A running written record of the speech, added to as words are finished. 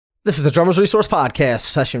This is the Drummers Resource Podcast,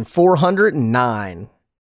 session 409.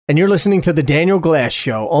 And you're listening to The Daniel Glass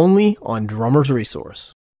Show, only on Drummers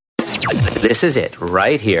Resource. This is it,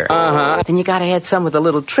 right here. Then you gotta add some with the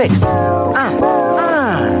little tricks.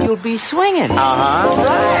 You'll be swinging.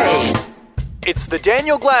 Right. It's The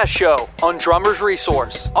Daniel Glass Show on Drummers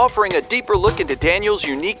Resource, offering a deeper look into Daniel's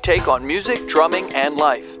unique take on music, drumming, and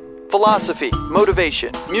life. Philosophy,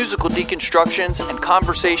 motivation, musical deconstructions, and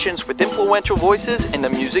conversations with influential voices in the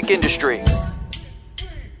music industry.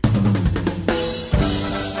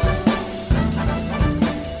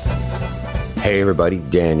 Hey everybody,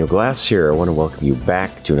 Daniel Glass here. I want to welcome you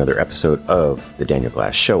back to another episode of The Daniel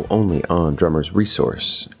Glass Show, only on Drummers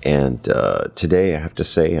Resource. And today I have to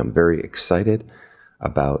say I'm very excited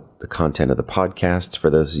about the content of the podcast. For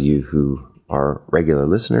those of you who are regular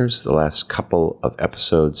listeners, the last couple of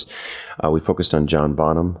episodes, we focused on John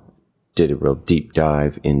Bonham, did a real deep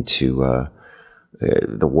dive into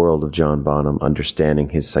the world of John Bonham, understanding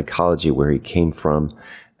his psychology, where he came from,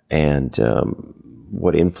 and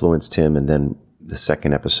what influenced him. And then the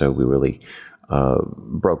second episode, we really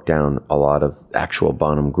broke down a lot of actual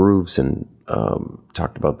Bonham grooves and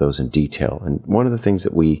talked about those in detail. And one of the things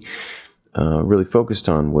that we really focused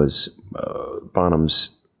on was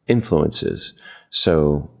Bonham's influences.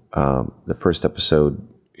 So the first episode,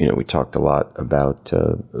 we talked a lot about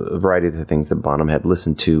a variety of the things that Bonham had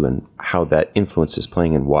listened to and how that influence is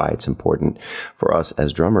playing and why it's important for us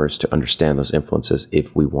as drummers to understand those influences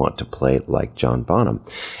if we want to play like John Bonham.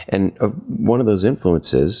 And one of those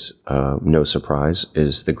influences, no surprise,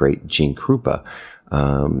 is the great Gene Krupa.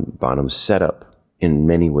 Bonham's setup in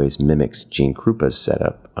many ways mimics Gene Krupa's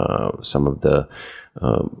setup. Some of the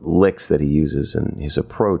licks that he uses and his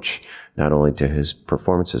approach, not only to his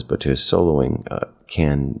performances but to his soloing,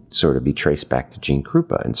 can sort of be traced back to Gene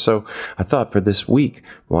Krupa. And so I thought for this week,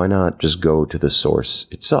 why not just go to the source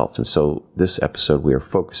itself? And so this episode we are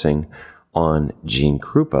focusing on Gene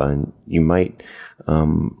Krupa. And you might, a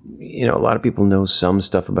lot of people know some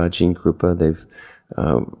stuff about Gene Krupa. They've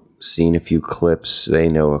seen a few clips. They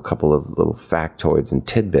know a couple of little factoids and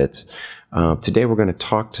tidbits. Today we're going to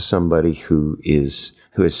talk to somebody who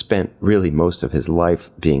has spent really most of his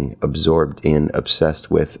life being absorbed in,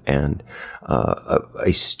 obsessed with, and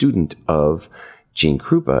a student of Gene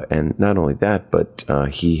Krupa. And not only that, but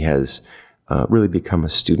he has really become a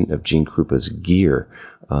student of Gene Krupa's gear,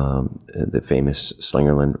 the famous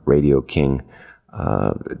Slingerland Radio King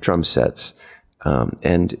drum sets.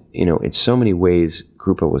 And in so many ways,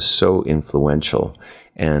 Krupa was so influential,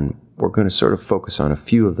 and we're going to sort of focus on a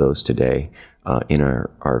few of those today in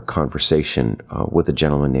our conversation with a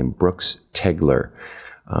gentleman named Brooks Tegler.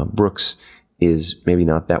 Brooks is maybe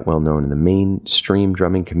not that well known in the mainstream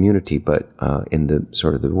drumming community, but in the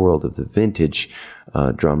sort of the world of the vintage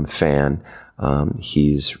drum fan,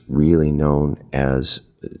 he's really known as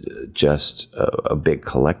just a big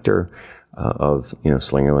collector of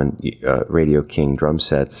Slingerland Radio King drum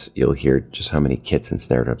sets. You'll hear just how many kits and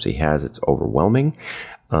snare drums he has. It's overwhelming.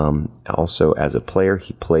 Also, as a player,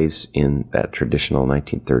 he plays in that traditional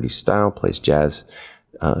 1930s style, plays jazz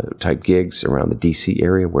type gigs around the DC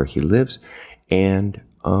area where he lives. And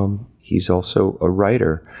he's also a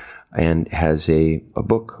writer and has a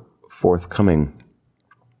book forthcoming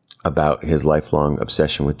about his lifelong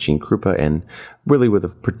obsession with Gene Krupa, and really with a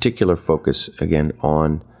particular focus, again,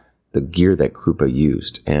 on the gear that Krupa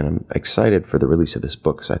used. And I'm excited for the release of this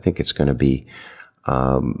book because I think it's going to be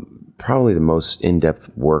probably the most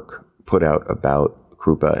in-depth work put out about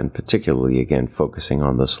Krupa, and particularly, again, focusing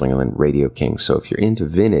on those Slingerland Radio Kings. So if you're into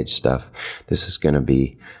vintage stuff, this is going to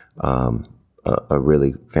be a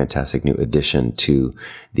really fantastic new addition to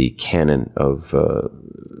the canon of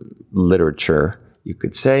literature, you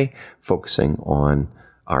could say, focusing on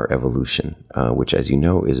our evolution, which, as you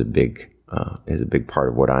know, is a big part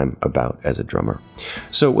of what I'm about as a drummer.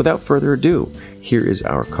 So without further ado, here is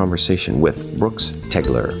our conversation with Brooks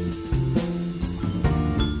Tegler.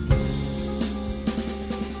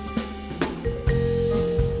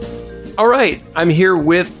 All right, I'm here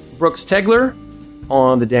with Brooks Tegler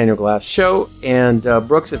on the Daniel Glass Show. And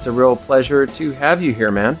Brooks, it's a real pleasure to have you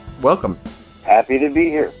here, man. Welcome. Happy to be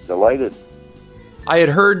here. Delighted. I had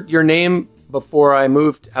heard your name before I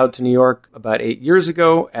moved out to New York about 8 years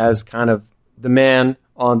ago as kind of the man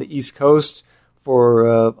on the East Coast for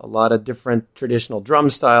a lot of different traditional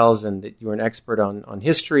drum styles, and that you were an expert on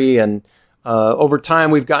history. And over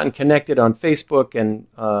time, we've gotten connected on Facebook, and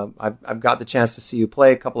I've got the chance to see you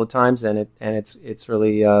play a couple of times, and it's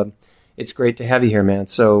really it's great to have you here, man.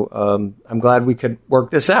 So I'm glad we could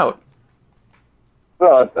work this out.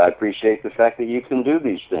 Well, I appreciate the fact that you can do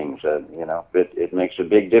these things. It makes a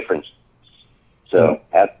big difference. So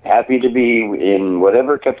happy to be in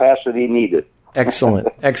whatever capacity needed. Excellent,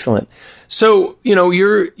 excellent. So,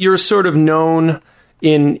 you're sort of known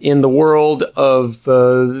in the world of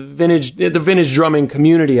the vintage drumming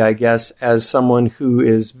community, I guess, as someone who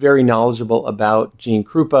is very knowledgeable about Gene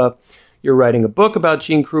Krupa. You're writing a book about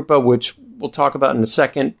Gene Krupa, which we'll talk about in a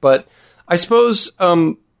second. But I suppose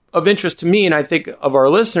of interest to me, and I think of our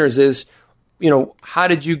listeners, is, how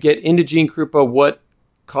did you get into Gene Krupa? What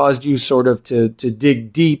caused you sort of to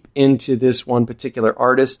dig deep into this one particular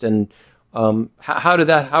artist, and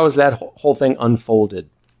how is that whole thing unfolded?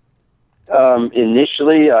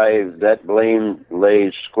 Initially, that blame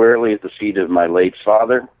lays squarely at the feet of my late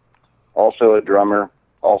father, also a drummer,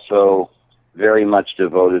 also very much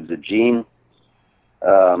devoted to Gene.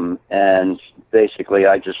 And basically,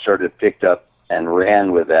 I just sort of picked up and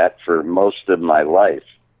ran with that for most of my life.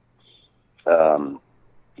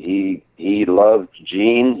 He loved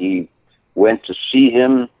Gene. He went to see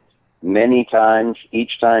him many times.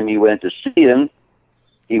 Each time he went to see him,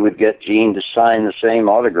 he would get Gene to sign the same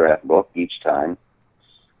autograph book each time.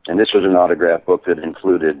 And this was an autograph book that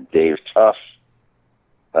included Dave Tuff,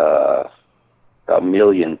 a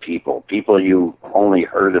million people you only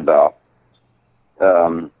heard about.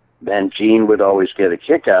 Then Gene would always get a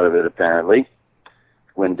kick out of it, apparently.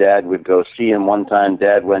 When Dad would go see him, one time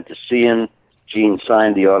Dad went to see him, Gene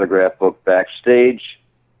signed the autograph book backstage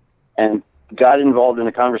and got involved in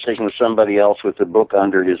a conversation with somebody else with the book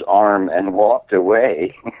under his arm and walked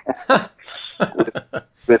away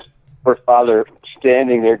with her father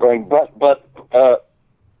standing there going,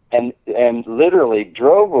 and literally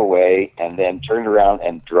drove away and then turned around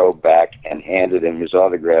and drove back and handed him his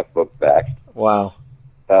autograph book back. Wow.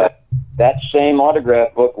 That same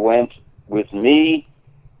autograph book went with me,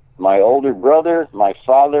 my older brother, my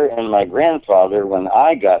father, and my grandfather when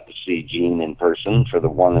I got to see Gene in person for the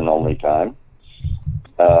one and only time.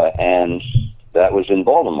 And that was in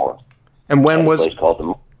Baltimore. And when was... a place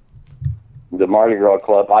called the Mardi Gras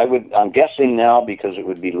Club. I'm guessing now because it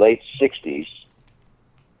would be late 60s.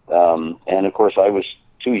 And of course I was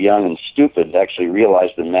too young and stupid to actually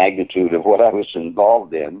realize the magnitude of what I was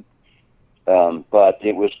involved in. But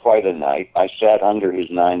it was quite a night. I sat under his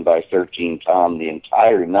 9x13 tom the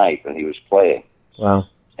entire night when he was playing. Wow.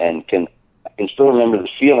 And I can still remember the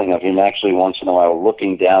feeling of him actually once in a while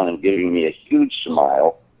looking down and giving me a huge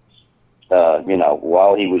smile,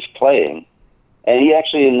 while he was playing. And he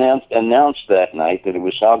actually announced that night that it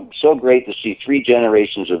was so great to see 3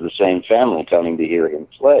 generations of the same family coming to hear him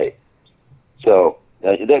play. So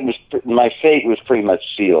my fate was pretty much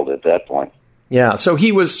sealed at that point. Yeah, so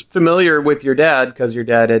he was familiar with your dad because your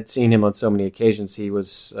dad had seen him on so many occasions. He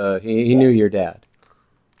was he knew your dad.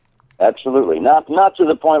 Absolutely, not to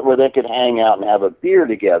the point where they could hang out and have a beer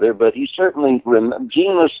together, but he certainly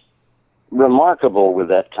Gene was remarkable with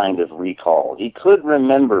that kind of recall. He could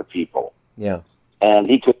remember people. Yeah, and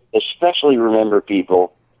he could especially remember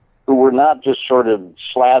people who were not just sort of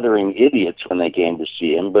slathering idiots when they came to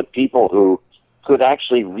see him, but people who could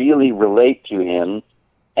actually really relate to him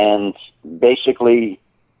and basically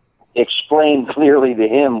explain clearly to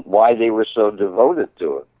him why they were so devoted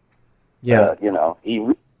to it. Yeah. He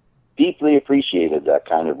deeply appreciated that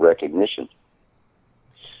kind of recognition.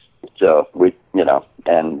 So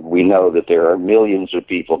and we know that there are millions of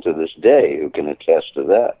people to this day who can attest to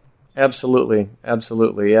that. Absolutely.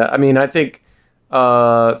 Absolutely. Yeah. I mean, I think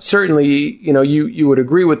certainly, you would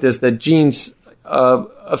agree with this, that Gene's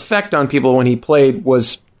effect on people when he played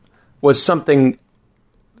was something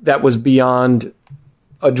that was beyond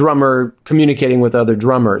a drummer communicating with other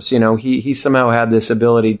drummers. He somehow had this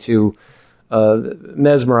ability to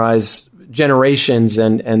mesmerize generations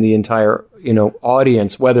and the entire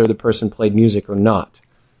audience, whether the person played music or not.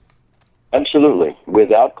 Absolutely,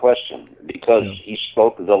 without question, because he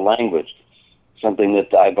spoke the language, something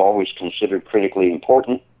that I've always considered critically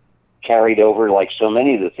important, carried over like so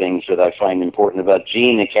many of the things that I find important about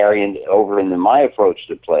Gene and carrying over into my approach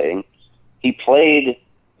to playing. He played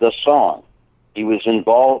the song. He was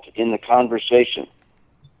involved in the conversation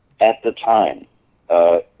at the time.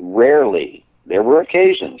 Rarely, there were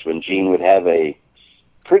occasions when Gene would have a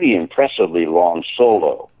pretty impressively long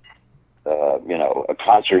solo, a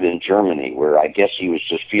concert in Germany where I guess he was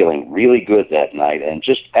just feeling really good that night and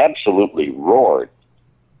just absolutely roared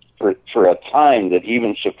for a time that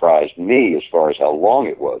even surprised me as far as how long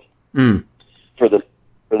it was. Mm. For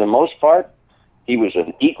the most part, he was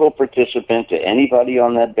an equal participant to anybody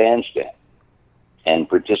on that bandstand and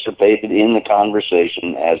participated in the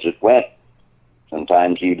conversation as it went.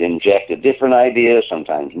 Sometimes he'd inject a different idea,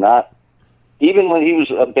 sometimes not. Even when he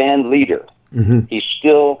was a band leader, he's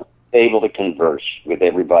still able to converse with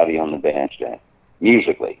everybody on the bandstand.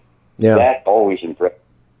 musically. Yeah. That always impressed.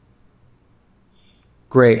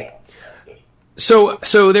 Great. So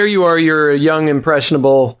there you are. You're a young,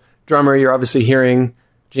 impressionable drummer. You're obviously hearing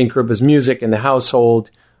Gene Krupa's music in the household.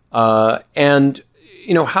 And,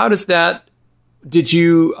 how does that,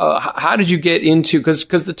 how did you get into,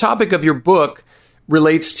 because the topic of your book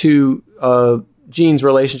relates to Gene's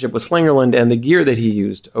relationship with Slingerland and the gear that he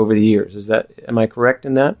used over the years. Am I correct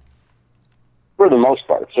in that? For the most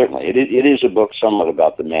part, certainly. It is a book somewhat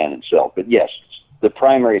about the man himself. But yes, the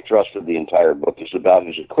primary thrust of the entire book is about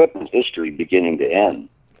his equipment history beginning to end.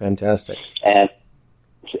 Fantastic. And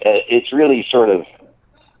it's really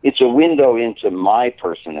it's a window into my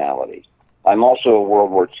personality. I'm also a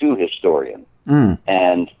World War II historian.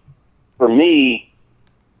 And for me,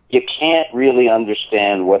 you can't really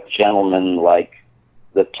understand what gentlemen like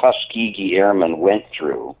the Tuskegee Airmen went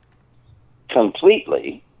through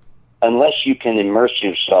completely unless you can immerse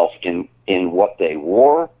yourself in what they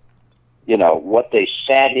wore, what they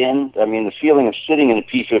sat in. I mean, the feeling of sitting in a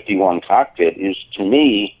P-51 cockpit is, to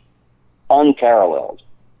me, unparalleled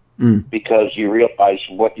because you realize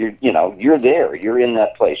what you're there, you're in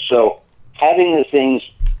that place. So having the things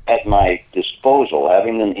at my disposal,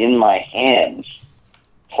 having them in my hands,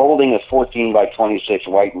 holding a 14 by 26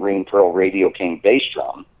 white and green pearl Radio King bass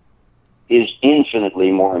drum is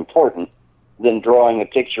infinitely more important than drawing a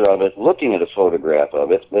picture of it, looking at a photograph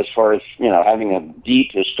of it, as far as, having a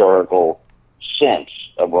deep historical sense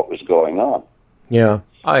of what was going on. Yeah,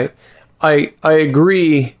 I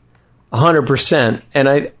agree 100%.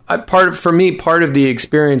 And part of the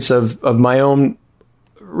experience of my own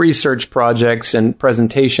research projects and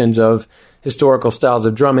presentations of historical styles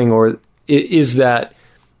of drumming is that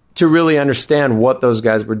to really understand what those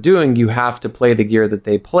guys were doing, you have to play the gear that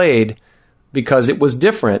they played, because it was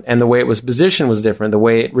different, and the way it was positioned was different, the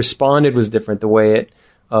way it responded was different, the way it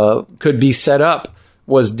could be set up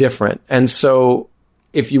was different. And so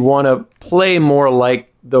if you want to play more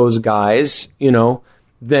like those guys,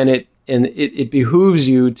 then it behooves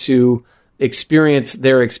you to experience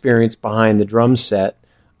their experience behind the drum set,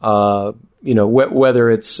 whether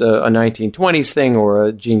it's a 1920s thing or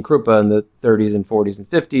a Gene Krupa in the 30s and 40s and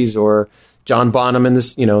 50s, or John Bonham in the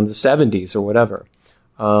 70s or whatever.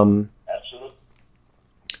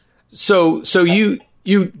 So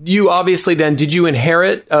you obviously then, did you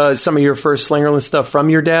inherit some of your first Slingerland stuff from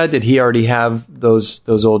your dad? Did he already have those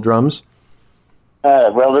old drums?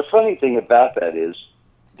 Well, the funny thing about that is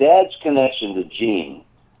Dad's connection to Gene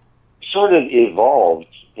sort of evolved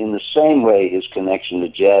in the same way his connection to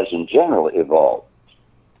jazz in general evolved.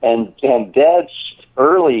 And Dad's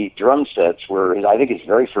early drum sets were, I think his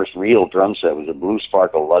very first real drum set was a Blue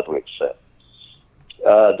Sparkle Ludwig set.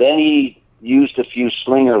 Then he used a few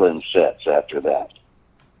Slingerland sets after that.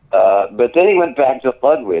 But then he went back to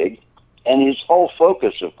Ludwig, and his whole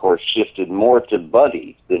focus, of course, shifted more to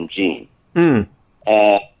Buddy than Gene.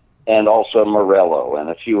 And also Morello and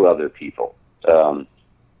a few other people.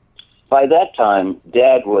 By that time,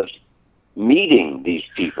 Dad was meeting these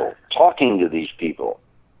people, talking to these people,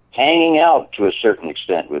 hanging out to a certain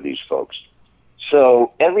extent with these folks.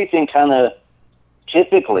 So everything kind of,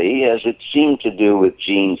 typically, as it seemed to do with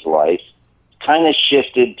Gene's life, kind of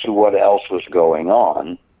shifted to what else was going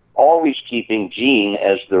on, always keeping Gene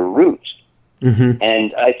as the root.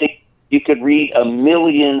 And I think you could read a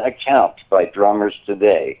million accounts by drummers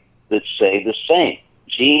today that say the same.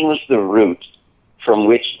 Gene was the root from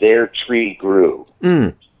which their tree grew.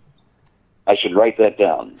 I should write that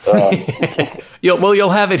down. You'll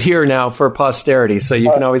have it here now for posterity, so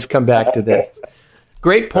you can always come back to this.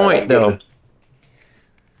 Great point, though.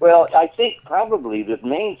 Well, I think probably the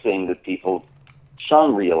main thing that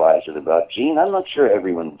some realize it about Gene, I'm not sure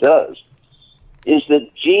everyone does, is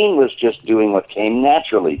that Gene was just doing what came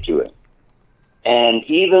naturally to him. And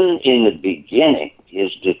even in the beginning,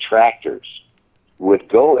 his detractors would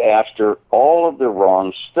go after all of the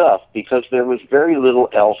wrong stuff because there was very little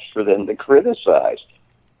else for them to criticize.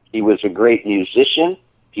 He was a great musician.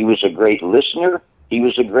 He was a great listener. He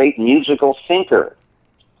was a great musical thinker.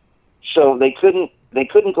 So they couldn't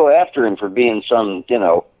go after him for being some,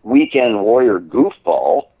 weekend warrior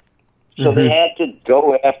goofball. So they had to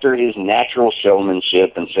go after his natural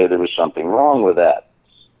showmanship and say there was something wrong with that.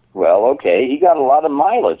 Well, okay, he got a lot of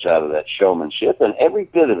mileage out of that showmanship, and every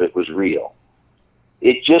bit of it was real.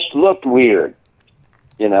 It just looked weird.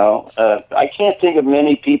 I can't think of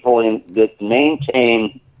many people that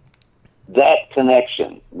maintain that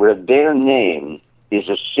connection where their name is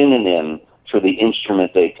a synonym for the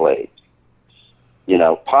instrument they played.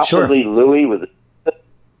 Possibly sure. Louis with,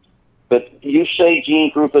 but you say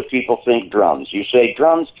Gene Krupa, people think drums. You say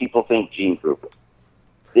drums, people think Gene Krupa.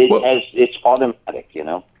 It's automatic, you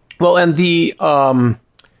know. Well, and the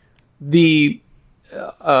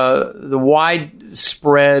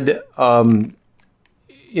widespread,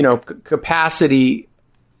 capacity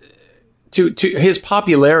to his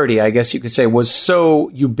popularity, I guess you could say, was so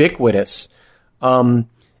ubiquitous.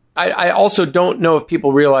 I also don't know if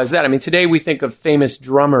people realize that. I mean, today we think of famous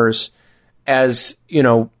drummers as,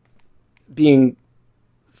 being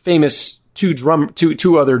famous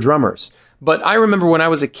to other drummers. But I remember when I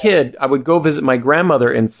was a kid, I would go visit my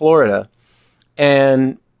grandmother in Florida,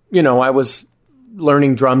 and, I was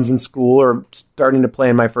learning drums in school or starting to play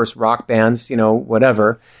in my first rock bands,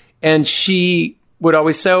 whatever. And she would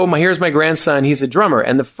always say, "Oh, here's my grandson, he's a drummer."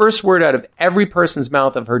 And the first word out of every person's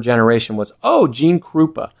mouth of her generation was, "Oh, Gene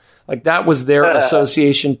Krupa." Like that was their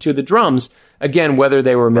association to the drums. Again, whether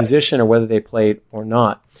they were a musician or whether they played or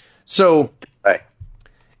not. So,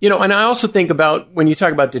 and I also think about when you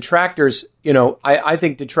talk about detractors, I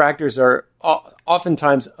think detractors are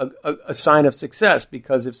oftentimes a sign of success,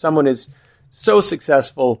 because if someone is so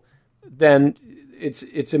successful, then it's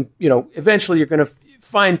eventually you're going to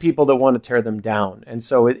find people that want to tear them down. And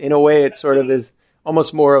so in a way, it sort of is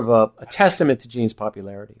almost more of a testament to Gene's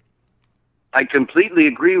popularity. I completely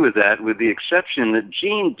agree with that, with the exception that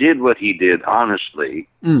Gene did what he did honestly.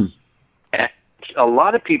 And a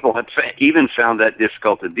lot of people have even found that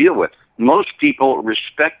difficult to deal with. Most people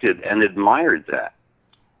respected and admired that.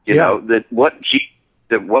 You know, that what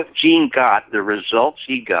Gene got, the results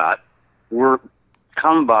he got, were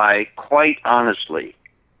come by quite honestly.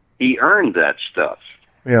 He earned that stuff.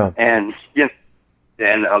 Yeah. And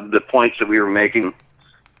the points that we were making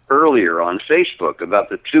earlier on Facebook about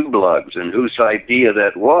the tube lugs and whose idea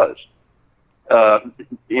that was.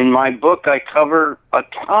 In my book, I cover a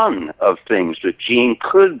ton of things that Gene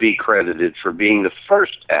could be credited for being the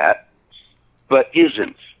first at, but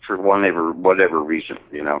isn't for whatever reason,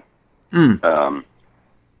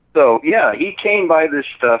 So, he came by this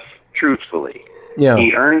stuff truthfully. Yeah.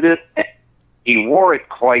 He earned it. He wore it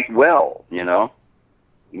quite well,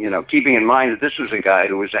 keeping in mind that this was a guy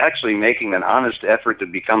who was actually making an honest effort to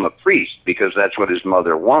become a priest because that's what his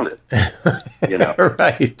mother wanted.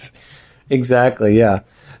 Right. Exactly. Yeah.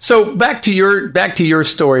 So back to your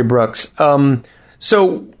story, Brooks.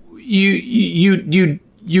 So you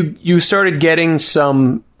started getting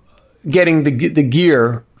the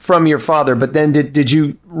gear from your father, but then did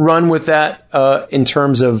you run with that in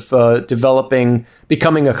terms of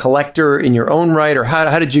becoming a collector in your own right, or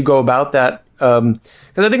how did you go about that?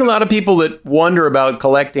 Because I think a lot of people that wonder about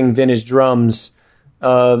collecting vintage drums,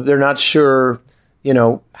 they're not sure,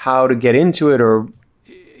 how to get into it or,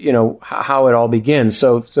 how it all begins.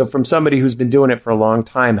 So from somebody who's been doing it for a long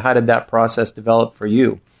time, how did that process develop for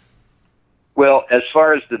you? Well, as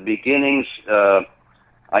far as the beginnings,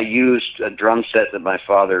 I used a drum set that my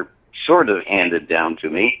father sort of handed down to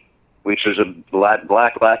me, which was a black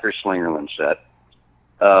lacquer Slingerland set.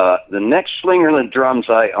 The next Slingerland drums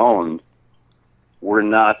I owned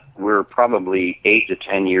were probably 8 to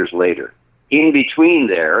 10 years later. In between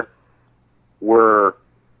there were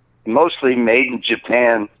mostly made in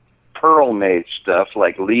Japan, pearl-made stuff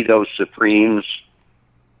like Lido Supremes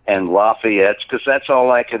and Lafayette's, because that's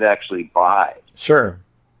all I could actually buy. Sure.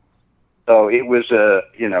 So it was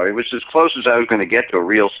it was as close as I was going to get to a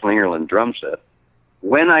real Slingerland drum set.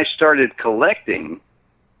 When I started collecting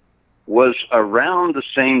was around the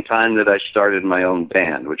same time that I started my own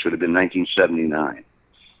band, which would have been 1979.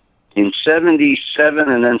 In 77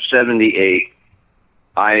 and then 78,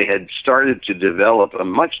 I had started to develop a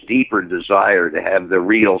much deeper desire to have the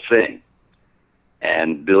real thing.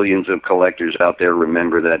 And billions of collectors out there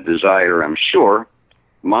remember that desire, I'm sure.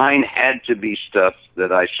 Mine had to be stuff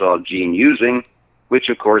that I saw Gene using, which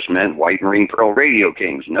of course meant White Marine Pearl Radio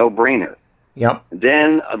Kings, no brainer. Yep.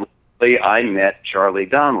 Then I met Charlie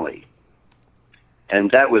Donnelly.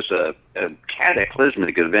 And that was a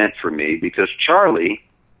cataclysmic event for me because Charlie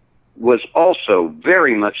was also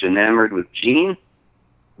very much enamored with Gene,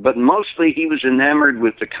 but mostly he was enamored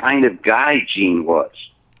with the kind of guy Gene was.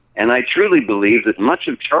 And I truly believe that much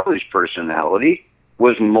of Charlie's personality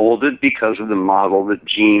was molded because of the model that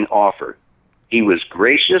Gene offered. He was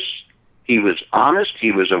gracious, he was honest,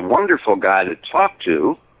 he was a wonderful guy to talk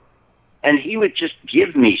to, and he would just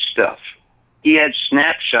give me stuff. He had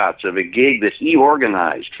snapshots of a gig that he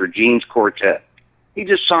organized for Gene's quartet. He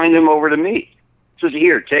just signed them over to me. He says,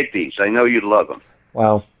 "Here, take these. I know you'd love them."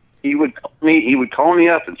 Wow. He would call me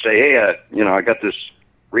up and say, "Hey, I got this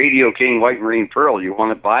Radio King White Marine Pearl. You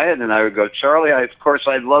want to buy it?" And I would go, "Charlie, of course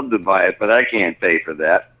I'd love to buy it, but I can't pay for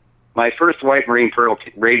that." My first White Marine Pearl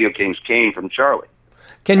Radio Kings came from Charlie.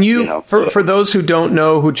 Can you, for those who don't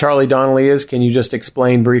know who Charlie Donnelly is, can you just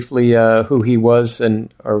explain briefly who he was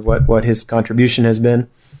or what his contribution has been?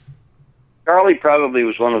 Charlie probably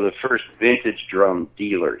was one of the first vintage drum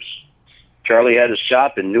dealers. Charlie had a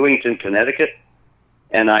shop in Newington, Connecticut,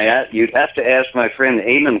 and you'd have to ask my friend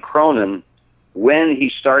Eamon Cronin when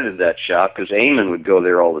he started that shop, because Eamon would go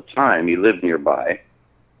there all the time. He lived nearby.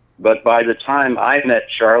 But by the time I met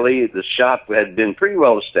Charlie, the shop had been pretty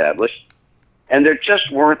well established, and there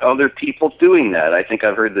just weren't other people doing that. I think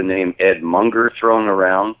I've heard the name Ed Munger thrown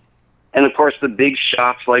around. And, of course, the big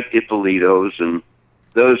shops like Ippolito's and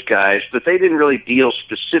those guys, but they didn't really deal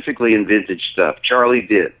specifically in vintage stuff. Charlie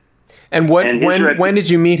did. And when did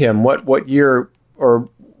you meet him? What year, or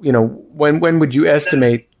when would you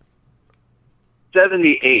estimate?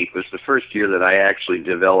 78 was the first year that I actually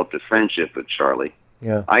developed a friendship with Charlie.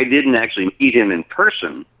 Yeah. I didn't actually meet him in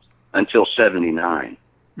person until 79,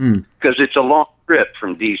 because it's a long trip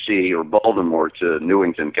from D.C. or Baltimore to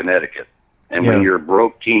Newington, Connecticut. And when you're a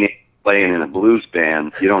broke teenager playing in a blues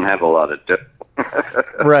band, you don't have a lot of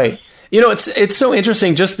Right. It's so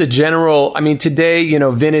interesting, just the general, today,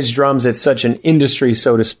 vintage drums, it's such an industry,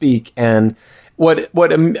 so to speak. And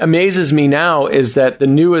what amazes me now is that the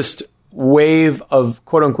newest wave of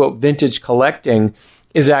quote unquote vintage collecting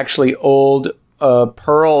is actually old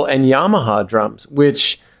Pearl and Yamaha drums,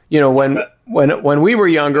 which, when we were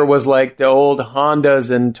younger was like the old Hondas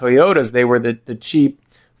and Toyotas. They were the cheap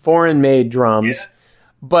foreign made drums. Yeah.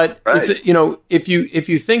 But it's, if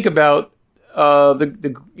you think about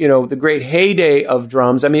the great heyday of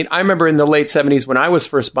drums. I remember in the late 70s when I was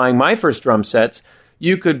first buying my first drum sets,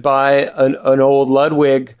 you could buy an old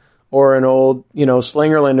Ludwig or an old,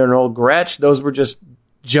 Slingerland or an old Gretsch. Those were just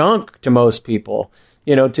junk to most people.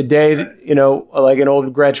 Today, like an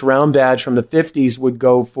old Gretsch round badge from the 50s would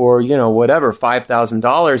go for,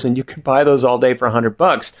 $5,000, and you could buy those all day for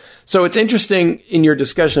 $100. So it's interesting in your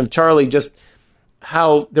discussion of Charlie, just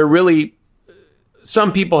how there really,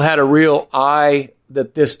 some people had a real eye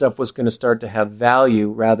that this stuff was going to start to have value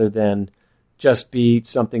rather than just be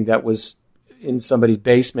something that was in somebody's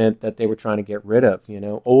basement that they were trying to get rid of,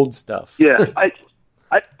 old stuff. Yeah, I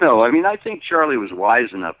know. I think Charlie was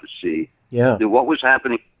wise enough to see that what was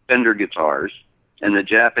happening with Fender guitars and the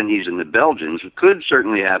Japanese and the Belgians could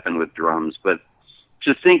certainly happen with drums, but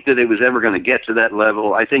to think that it was ever going to get to that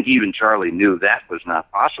level, I think even Charlie knew that was not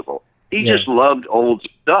possible. He just loved old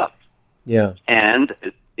stuff. Yeah. And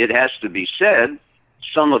it has to be said,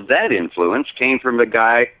 some of that influence came from a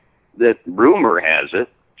guy that, rumor has it,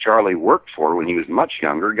 Charlie worked for when he was much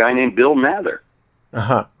younger, a guy named Bill Mather.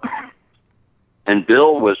 Uh-huh. And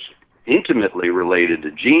Bill was intimately related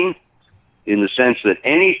to Gene in the sense that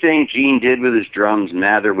anything Gene did with his drums,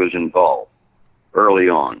 Mather was involved early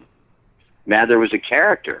on. Mather was a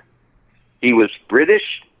character. He was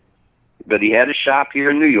British, but he had a shop here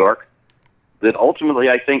in New York that ultimately,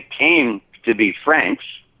 I think, came to be Frank's.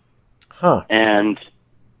 Huh. And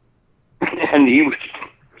he would,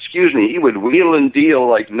 he would wheel and deal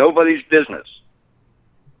like nobody's business.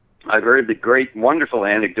 I've heard the great, wonderful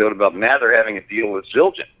anecdote about Mather having a deal with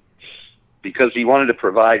Zildjian because he wanted to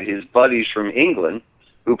provide his buddies from England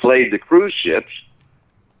who played the cruise ships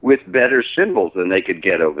with better cymbals than they could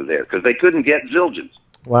get over there because they couldn't get Zildjians.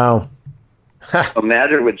 Wow. So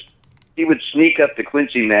Mather would sneak up to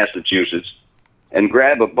Quincy, Massachusetts, and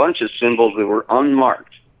grab a bunch of cymbals that were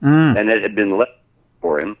unmarked and that had been left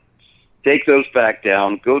for him, take those back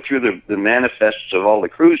down, go through the manifests of all the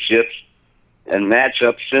cruise ships, and match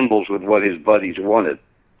up cymbals with what his buddies wanted.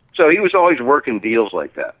 So he was always working deals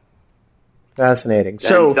like that. Fascinating.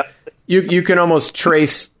 So you can almost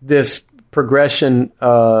trace this progression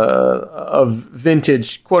of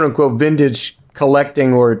vintage, quote-unquote, vintage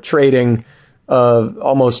collecting or trading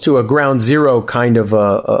almost to a ground zero kind of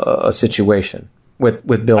a situation with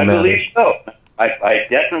Bill Mather. I believe so. I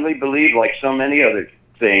definitely believe, like so many other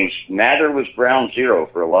things, Mather was ground zero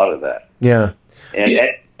for a lot of that. Yeah. And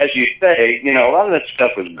as you say, a lot of that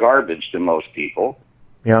stuff was garbage to most people.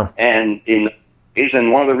 Yeah. And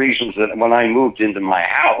one of the reasons that when I moved into my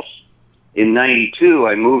house in 92,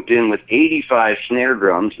 I moved in with 85 snare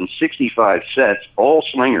drums and 65 sets, all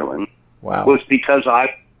Slingerland. Wow. Was because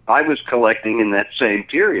I was collecting in that same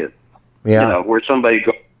period. Yeah. Where somebody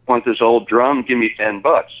goes, want this old drum, give me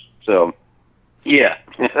 $10. So, yeah.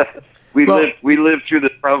 We lived through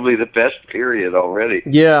probably the best period already.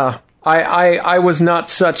 Yeah. I was not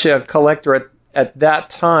such a collector at that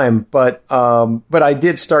time, but I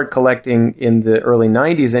did start collecting in the early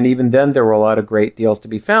 90s, and even then there were a lot of great deals to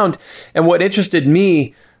be found. And what interested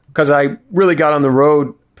me, because I really got on the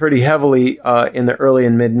road pretty heavily in the early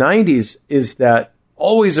and mid 90s, is that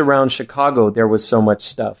always around Chicago there was so much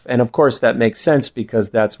stuff. And of course that makes sense because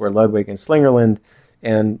that's where Ludwig and Slingerland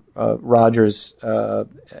and Rogers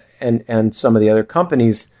and some of the other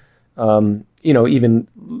companies, even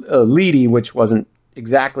Leedy, which wasn't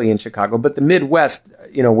exactly in Chicago, but the Midwest,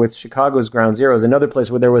 with Chicago's Ground Zero is another place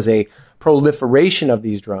where there was a proliferation of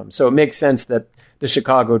these drums. So it makes sense that the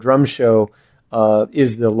Chicago Drum Show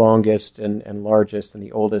is the longest and largest and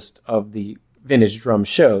the oldest of the vintage drum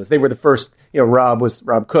shows. They were the first,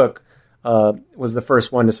 Rob Cook was the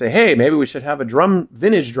first one to say, hey, maybe we should have a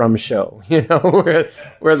vintage drum show,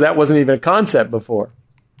 whereas that wasn't even a concept before.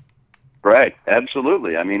 Right,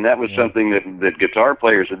 absolutely. I mean, that was something that guitar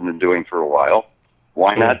players had been doing for a while.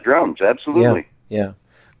 Why not drums? Absolutely. Yeah.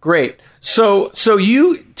 Great. So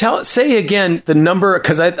you say again the number,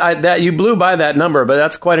 because that you blew by that number, but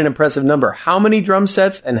that's quite an impressive number. How many drum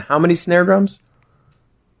sets and how many snare drums?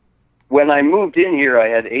 When I moved in here, I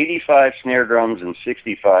had 85 snare drums and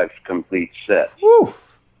 65 complete sets. Woo.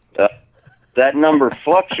 That number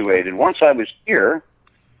fluctuated. Once I was here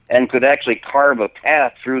and could actually carve a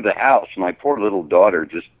path through the house, my poor little daughter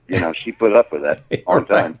just, she put up with that all the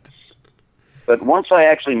time. But once I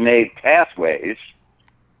actually made pathways,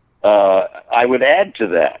 I would add to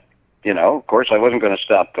that. Of course, I wasn't going to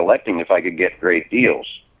stop collecting if I could get great deals.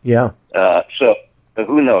 Yeah. So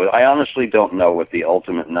who knows? I honestly don't know what the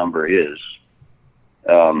ultimate number is.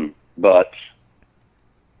 But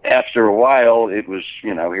after a while, it was,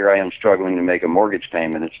 here I am struggling to make a mortgage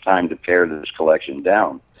payment. It's time to pare this collection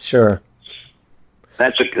down. Sure.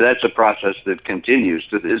 That's a process that continues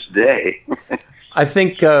to this day. I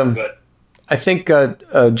think John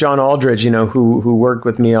Aldridge, who worked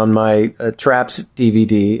with me on my Traps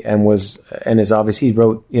DVD and is obviously, he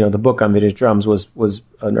wrote, the book on vintage drums, was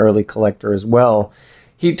an early collector as well.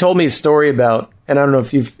 He told me a story about, and I don't know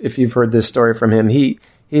if you've heard this story from him. He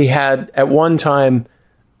had at one time,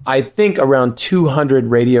 I think, around 200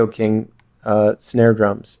 Radio King snare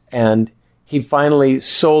drums, and he finally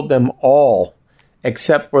sold them all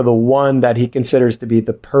except for the one that he considers to be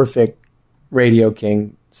the perfect Radio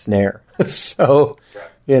King snare. So,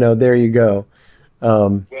 there you go.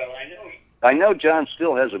 Well, I know John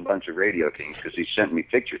still has a bunch of Radio Kings because he sent me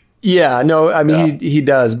pictures. Yeah, no, I mean, he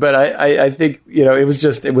does, but I think,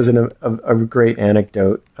 it was a great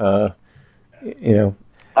anecdote, I've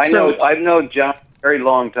known John a very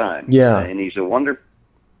long time. Yeah. And he's a wonder.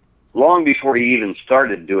 Long before he even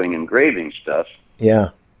started doing engraving stuff.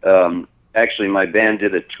 Yeah. Actually, my band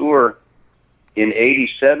did a tour in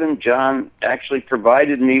 '87. John actually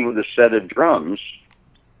provided me with a set of drums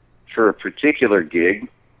for a particular gig,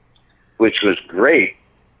 which was great.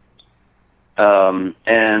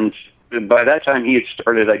 And by that time, he had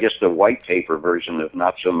started, I guess, the white paper version of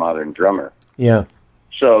Not So Modern Drummer. Yeah.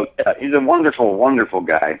 So he's a wonderful, wonderful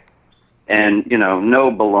guy. And,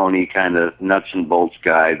 no baloney kind of nuts and bolts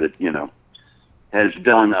guy that, has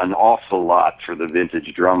done an awful lot for the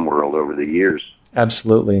vintage drum world over the years.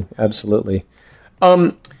 Absolutely.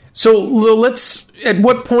 So at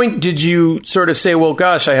what point did you sort of say, well,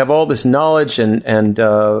 gosh, I have all this knowledge and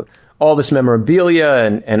all this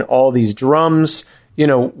memorabilia and all these drums,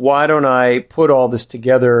 why don't I put all this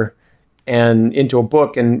together and into a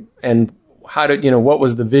book and how did, what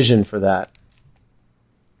was the vision for that?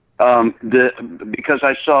 Because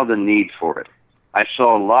I saw the need for it. I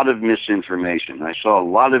saw a lot of misinformation. I saw a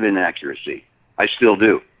lot of inaccuracy. I still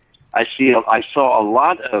do. I saw a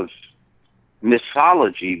lot of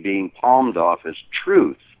mythology being palmed off as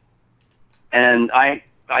truth. And I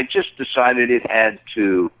just decided I had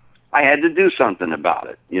to do something about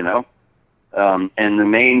it, and the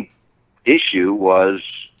main issue was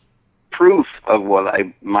proof of what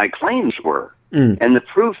my claims were. And the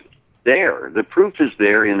proof is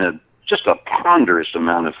there in just a ponderous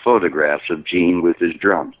amount of photographs of Gene with his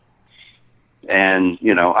drums. And,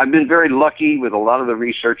 I've been very lucky with a lot of the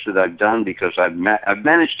research that I've done because I've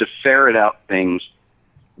managed to ferret out things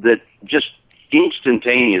that just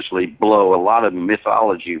instantaneously blow a lot of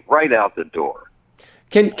mythology right out the door.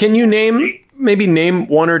 Can you name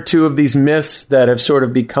one or two of these myths that have sort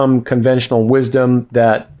of become conventional wisdom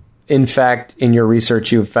that, in fact, in your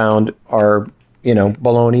research you've found are,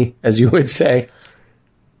 baloney, as you would say?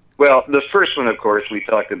 Well, the first one, of course, we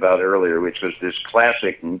talked about earlier, which was this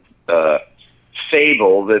classic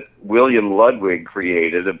fable that William Ludwig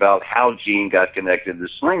created about how Gene got connected to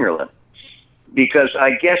Slingerland. Because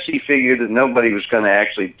I guess he figured that nobody was going to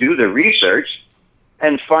actually do the research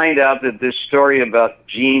and find out that this story about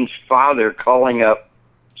Gene's father calling up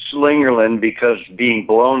Slingerland because being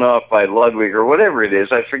blown off by Ludwig or whatever it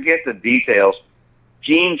is, I forget the details.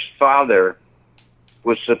 Gene's father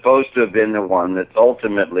was supposed to have been the one that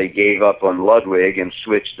ultimately gave up on Ludwig and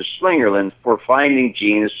switched to Slingerland for finding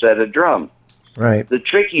Gene a set of drums. Right. The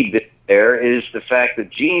tricky bit there is the fact that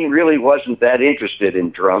Gene really wasn't that interested in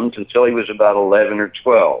drums until he was about 11 or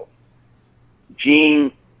 12.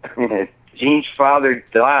 Gene's father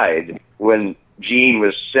died when Gene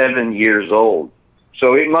was 7 years old.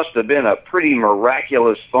 So it must have been a pretty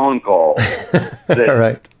miraculous phone call.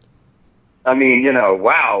 Right. I mean,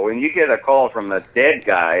 wow, when you get a call from a dead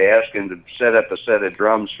guy asking to set up a set of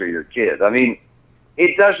drums for your kid, I mean,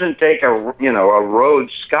 it doesn't take a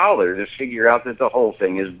Rhodes Scholar to figure out that the whole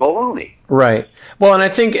thing is baloney. Right. Well, and I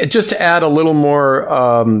think just to add a little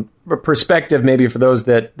more perspective, maybe for those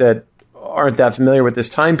that aren't that familiar with this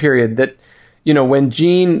time period, that, when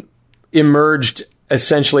Gene emerged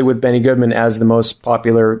essentially with Benny Goodman as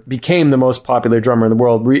became the most popular drummer in the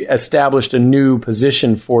world, established a new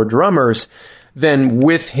position for drummers, then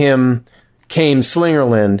with him came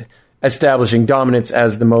Slingerland, establishing dominance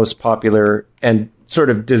as the most popular and sort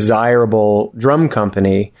of desirable drum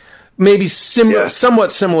company. Maybe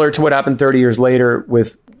somewhat similar to what happened 30 years later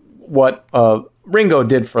with what Ringo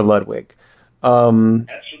did for Ludwig.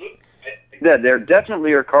 Absolutely. Yeah, there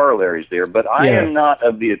definitely are corollaries there, but I am not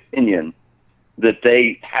of the opinion that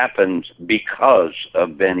they happened because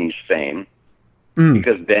of Benny's fame,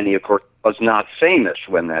 because Benny, of course, was not famous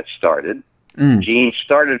when that started. Gene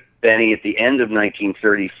started Benny at the end of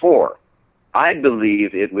 1934. I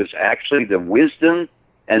believe it was actually the wisdom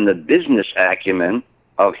and the business acumen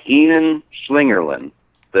of Heenan Slingerland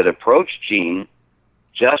that approached Gene,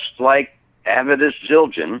 just like Avidus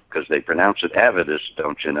Zildjian, because they pronounce it Avidus,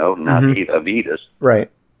 don't you know, not Avidus. Right.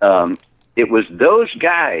 It was those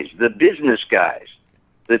guys, the business guys,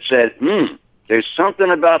 that said, there's something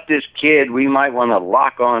about this kid we might want to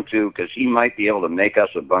lock onto because he might be able to make us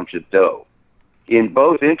a bunch of dough. In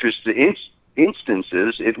both instances,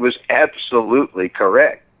 it was absolutely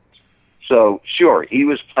correct. So, sure, he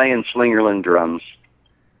was playing Slingerland drums.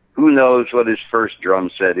 Who knows what his first drum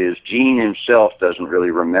set is? Gene himself doesn't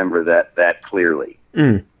really remember that clearly.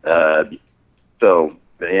 And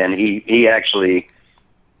he actually...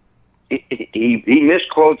 He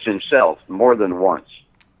misquotes himself more than once.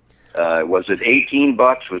 Was it $18?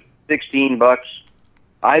 Was it $16?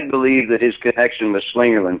 I believe that his connection with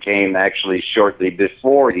Slingerland came actually shortly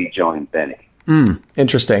before he joined Benny.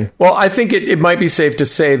 Interesting. Well, I think it might be safe to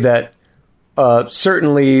say that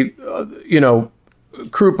certainly,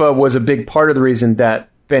 Krupa was a big part of the reason that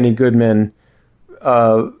Benny Goodman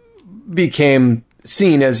became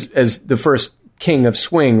seen as the first king of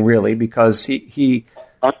swing, really, because he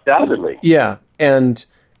undoubtedly. Yeah, and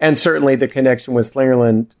certainly the connection with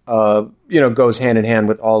Slingerland, goes hand in hand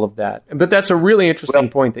with all of that. But that's a really interesting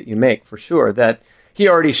point that you make, for sure, that he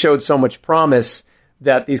already showed so much promise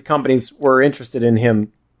that these companies were interested in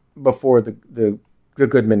him before the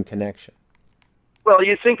Goodman connection. Well,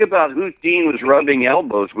 you think about who Gene was rubbing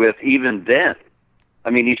elbows with even then.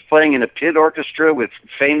 I mean, he's playing in a pit orchestra with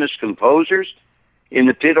famous composers. In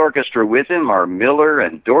the pit orchestra with him are Miller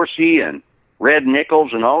and Dorsey and Red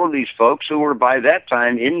Nichols and all of these folks who were by that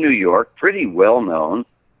time in New York pretty well-known,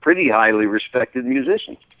 pretty highly respected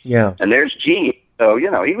musicians. Yeah. And there's Gene. So,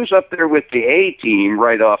 he was up there with the A-team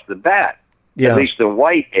right off the bat, at least the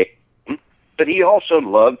white A-team. But he also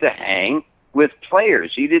loved to hang with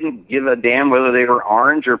players. He didn't give a damn whether they were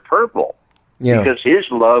orange or purple because his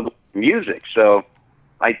love was music. So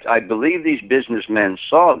I believe these businessmen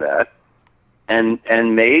saw that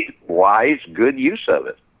and made wise, good use of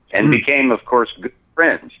it. And became, of course, good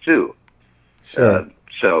friends, too. Sure.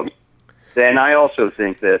 Then I also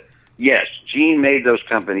think that, yes, Gene made those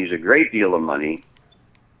companies a great deal of money,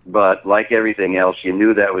 but like everything else, you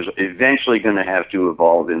knew that was eventually going to have to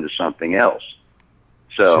evolve into something else.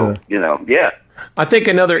 So, I think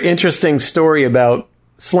another interesting story about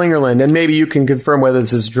Slingerland, and maybe you can confirm whether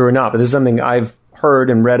this is true or not, but this is something I've heard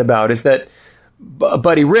and read about, is that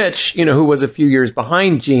Buddy Rich, who was a few years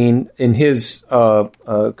behind Gene in his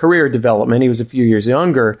career development, he was a few years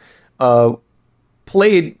younger,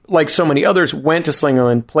 played, like so many others, went to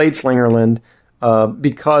Slingerland, played Slingerland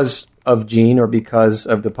because of Gene or because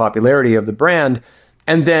of the popularity of the brand.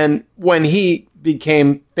 And then when he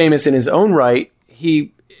became famous in his own right,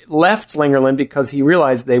 he left Slingerland because he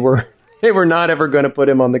realized they were not ever going to put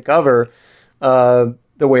him on the cover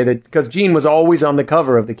the way that, because Gene was always on the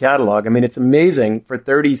cover of the catalog. I mean, it's amazing. For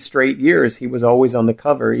 30 straight years, he was always on the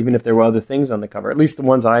cover, even if there were other things on the cover, at least the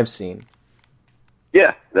ones I've seen.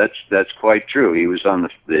 Yeah, that's quite true. He was on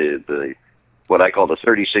the what I call the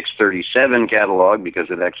 36-37 catalog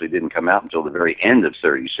because it actually didn't come out until the very end of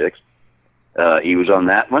 36. He was on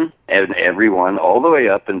that one, and every one, all the way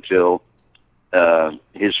up until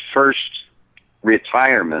his first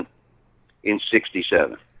retirement in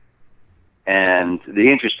 '67. And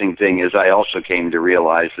the interesting thing is I also came to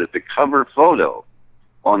realize that the cover photo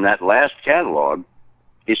on that last catalog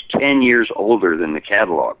is 10 years older than the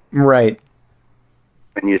catalog. Right.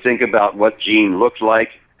 When you think about what Gene looked like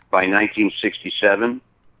by 1967,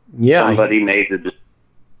 yeah,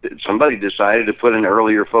 somebody decided to put an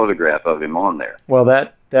earlier photograph of him on there. Well,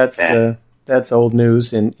 that's old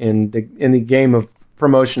news in the game of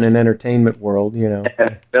promotion and entertainment world, you know.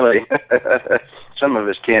 Really. Some of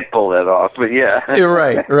us can't pull that off, but yeah. You're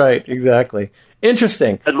right, exactly.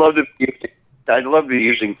 Interesting. I'd love to be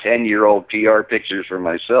using 10-year-old PR pictures for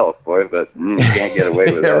myself, boy, but you can't get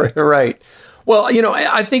away with that. Right. Well, you know,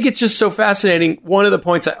 I think it's just so fascinating. One of the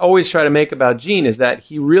points I always try to make about Gene is that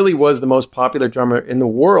he really was the most popular drummer in the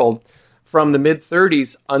world from the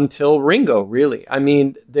mid-'30s until Ringo, really. I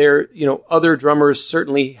mean, other drummers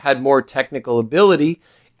certainly had more technical ability,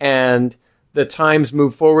 and the times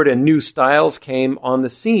moved forward and new styles came on the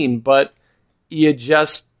scene, but you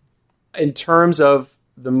just, in terms of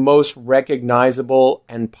the most recognizable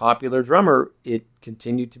and popular drummer, it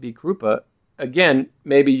continued to be Krupa. Again,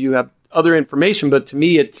 maybe you have other information, but to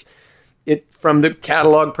me, it from the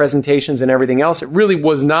catalog presentations and everything else, it really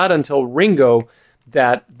was not until Ringo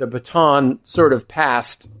that the baton sort of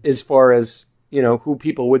passed as far as, you know, who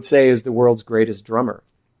people would say is the world's greatest drummer.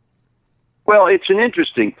 Well, it's an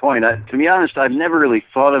interesting point. To be honest, I've never really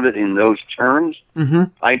thought of it in those terms. Mm-hmm.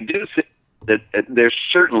 I do think that there's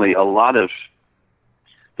certainly a lot of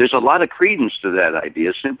credence to that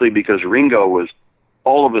idea, simply because Ringo was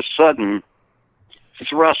all of a sudden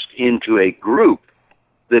thrust into a group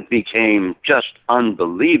that became just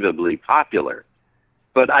unbelievably popular.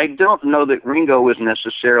 But I don't know that Ringo was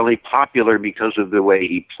necessarily popular because of the way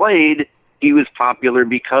he played. He was popular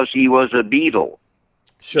because he was a Beatle.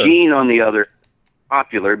 Sure. Gene, on the other,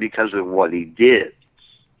 popular because of what he did.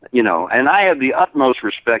 You know, and I have the utmost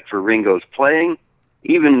respect for Ringo's playing.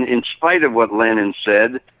 Even in spite of what Lennon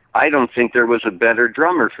said, I don't think there was a better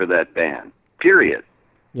drummer for that band, period.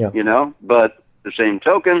 Yeah. You know, but the same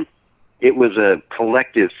token, it was a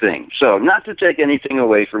collective thing. So not to take anything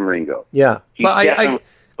away from Ringo. Yeah. But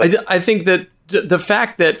I think that the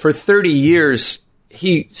fact that for 30 years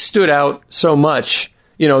he stood out so much,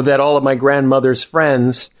 you know, that all of my grandmother's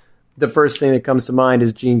friends, the first thing that comes to mind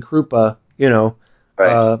is Gene Krupa, you know.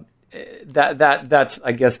 Right. That's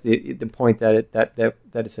I guess the point that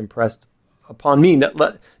it's impressed upon me,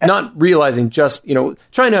 not realizing just, you know,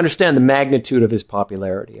 trying to understand the magnitude of his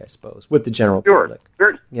popularity, I suppose, with the general public.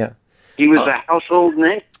 Sure. Yeah. He was a household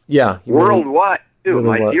name. Yeah. Worldwide, too. Really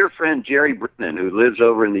My was. dear friend Jerry Brennan, who lives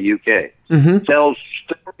over in the UK, Mm-hmm. tells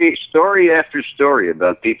story after story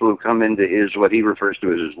about people who come into what he refers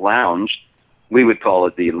to as his lounge. We would call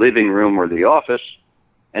it the living room or the office,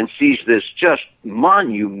 and sees this just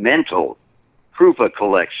monumental Krupa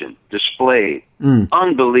collection displayed.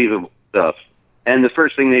 Unbelievable stuff. And the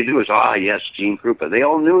first thing they do is, yes, Gene Krupa. They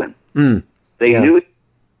all knew him. They knew it.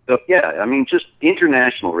 So, yeah, I mean, just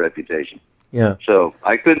international reputation. Yeah. So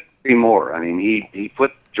I couldn't agree more. I mean, he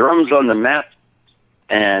put drums on the map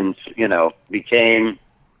and, you know, became,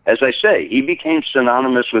 as I say, he became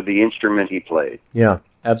synonymous with the instrument he played. Yeah,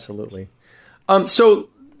 absolutely. So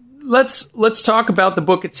let's talk about the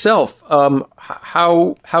book itself.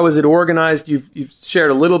 How is it organized? You've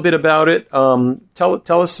shared a little bit about it.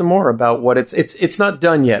 Tell us some more about what it's not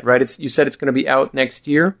done yet, right? You said it's going to be out next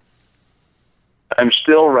year. I'm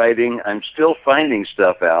still writing. I'm still finding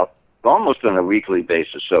stuff out almost on a weekly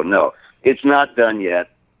basis. So no, it's not done yet.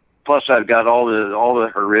 Plus, I've got all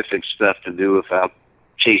the horrific stuff to do about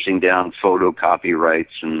chasing down photo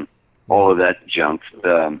copyrights and all of that junk.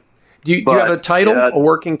 Do you have a title, a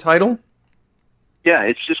working title? Yeah,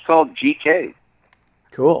 it's just called GK.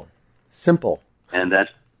 Cool, simple. And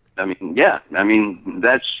that's the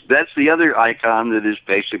other icon that is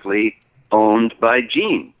basically owned by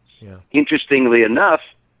Gene. Yeah. Interestingly enough,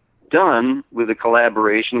 done with a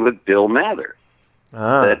collaboration with Bill Mather.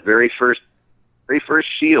 That very first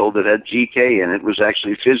shield that had GK in it was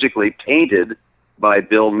actually physically painted by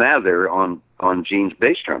Bill Mather on Gene's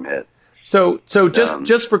bass drum head. So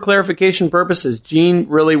just for clarification purposes, Gene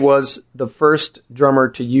really was the first drummer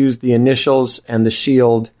to use the initials and the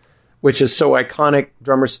shield, which is so iconic.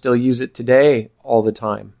 Drummers still use it today all the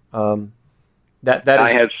time. I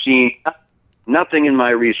have seen nothing in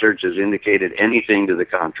my research has indicated anything to the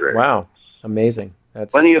contrary. Wow, amazing.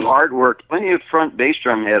 That's plenty of artwork, plenty of front bass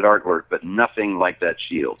drum head artwork, but nothing like that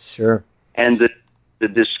shield. Sure. And the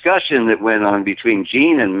discussion that went on between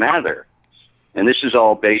Gene and Mather, and this is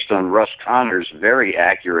all based on Russ Connor's very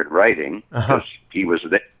accurate writing, because he was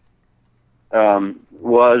there,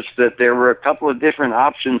 was that there were a couple of different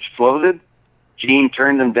options floated. Gene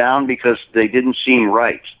turned them down because they didn't seem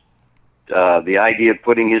right. The idea of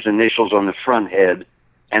putting his initials on the front head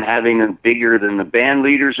and having them bigger than the band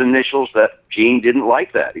leader's initials, that Gene didn't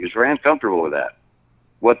like that. He was very uncomfortable with that.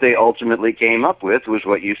 What they ultimately came up with was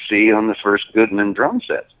what you see on the first Goodman drum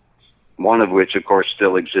set, one of which, of course,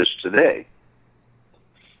 still exists today,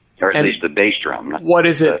 or at least the bass drum. What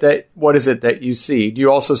is it that you see? Do you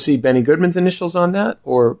also see Benny Goodman's initials on that,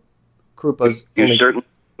 or Krupa's? You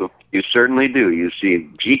certainly do. You see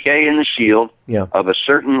GK in the shield of a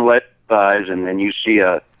certain lead size, and then you see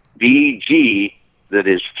a BG that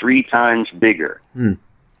is 3 times bigger.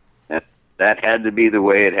 That had to be the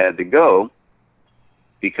way it had to go,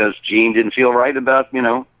 because Gene didn't feel right about,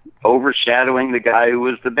 overshadowing the guy who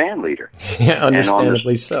was the band leader. Yeah,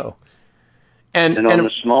 understandably so. And on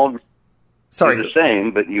the small, sorry, the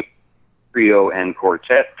same, but you trio and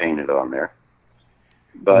quartet painted on there.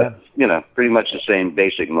 But pretty much the same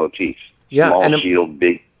basic motif. Yeah, small shield,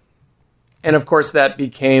 big. And of course, that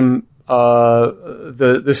became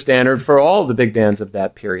the standard for all the big bands of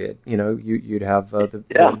that period. You'd have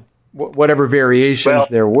whatever variations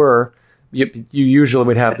there were. You usually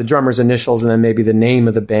would have the drummer's initials and then maybe the name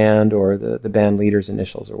of the band or the band leader's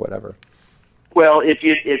initials or whatever. Well, if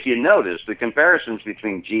you notice the comparisons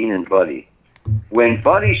between Gene and Buddy, when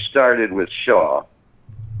Buddy started with Shaw,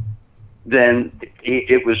 then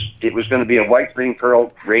it was going to be a white, green,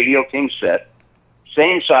 pearl Radio King set,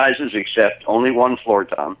 same sizes except only one floor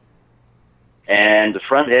tom, and the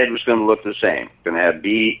front head was going to look the same. Going to have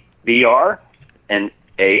BR and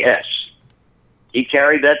AS. He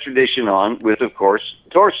carried that tradition on with, of course,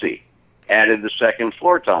 Dorsey. Added the second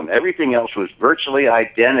floor tom. Everything else was virtually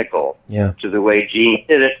identical to the way Gene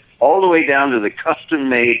did it, all the way down to the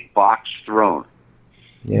custom-made box throne.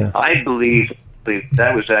 Yeah, I believe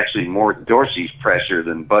that was actually more Dorsey's pressure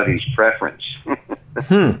than Buddy's preference.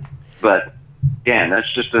 But, again,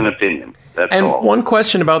 that's just an opinion. That's all. And one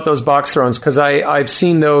question about those box thrones, because I've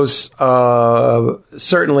seen those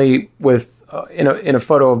certainly with in a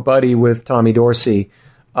photo of Buddy with Tommy Dorsey.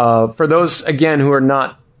 For those, again, who are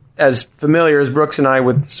not as familiar as Brooks and I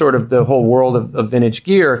with sort of the whole world of vintage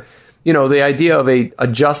gear, the idea of a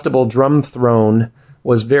adjustable drum throne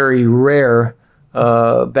was very rare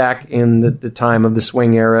back in the time of the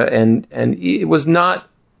swing era, and it was not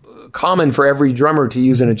common for every drummer to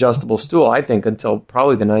use an adjustable stool, I think, until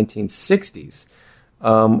probably the 1960s,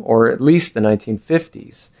 or at least the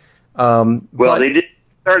 1950s. They did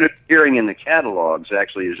start appearing in the catalogs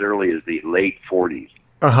actually as early as the late 40s.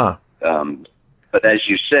 But as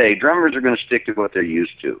you say, drummers are going to stick to what they're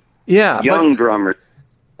used to. Yeah, young drummers,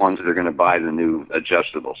 ones that are going to buy the new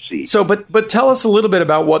adjustable seat. So, but tell us a little bit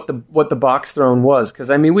about what the box throne was, because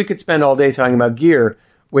I mean we could spend all day talking about gear,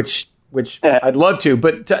 which I'd love to,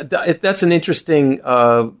 but that's an interesting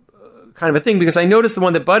kind of a thing, because I noticed the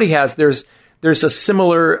one that Buddy has. There's a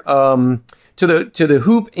similar to the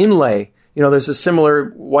hoop inlay. There's a similar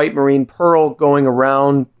white marine pearl going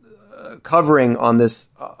around covering on this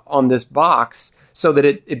box, so that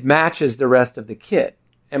it matches the rest of the kit.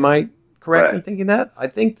 Am I correct in thinking that? I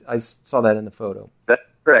think I saw that in the photo. That's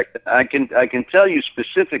correct. I can tell you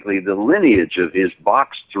specifically the lineage of his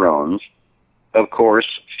box thrones, of course,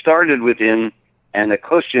 started with him and a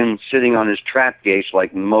cushion sitting on his trap case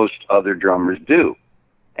like most other drummers do,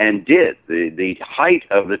 and did. The height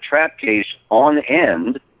of the trap case on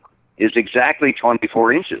end is exactly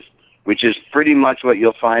 24 inches, which is pretty much what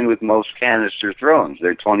you'll find with most canister thrones.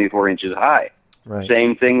 They're 24 inches high. Right.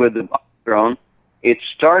 Same thing with the box throne. It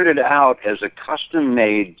started out as a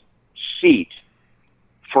custom-made seat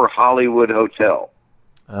for Hollywood Hotel.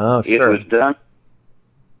 Oh, sure. It was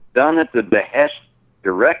done at the behest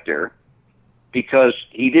director because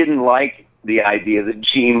he didn't like the idea that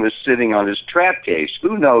Gene was sitting on his trap case.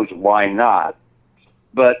 Who knows why not?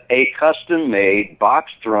 But a custom-made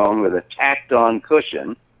box throne with a tacked-on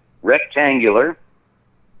cushion, rectangular,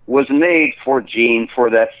 was made for Gene for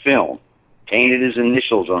that film. Painted his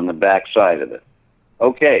initials on the back side of it.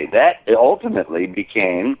 Okay, that ultimately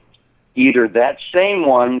became either that same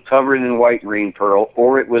one covered in white green pearl,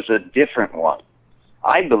 or it was a different one.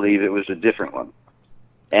 I believe it was a different one.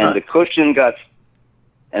 And the cushion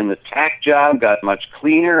and the tack job got much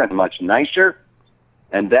cleaner and much nicer,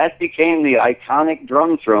 and that became the iconic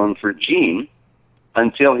drum throne for Gene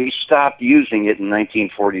until he stopped using it in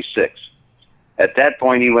 1946. At that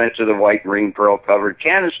point, he went to the white green pearl covered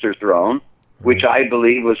canister throne, which I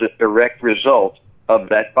believe was a direct result of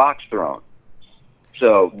that box throne.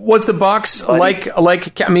 So, was the box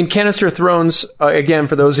canister thrones, again,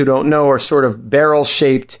 for those who don't know, are sort of barrel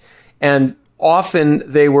shaped, and often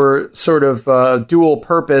they were sort of dual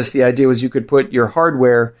purpose. The idea was you could put your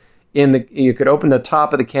hardware you could open the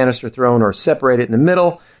top of the canister throne or separate it in the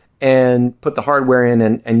middle and put the hardware in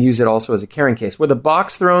and use it also as a carrying case. Were the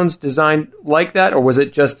box thrones designed like that, or was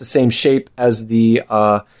it just the same shape as the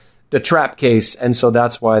trap case, and so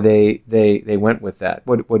that's why they went with that?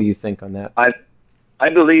 What do you think on that? I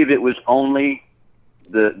believe it was only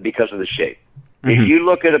because of the shape. Mm-hmm. If you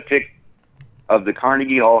look at a pic of the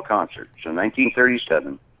Carnegie Hall concert, so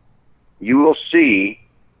 1937, you will see,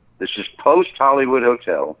 this is post-Hollywood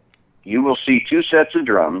Hotel, you will see two sets of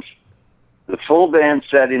drums, the full band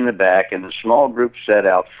set in the back, and the small group set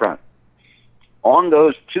out front. On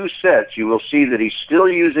those two sets, you will see that he's still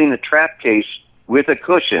using the trap case with a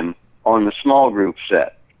cushion on the small group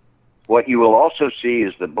set. What you will also see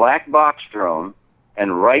is the black box throne,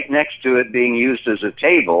 and right next to it being used as a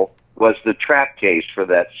table was the trap case for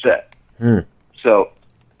that set. So,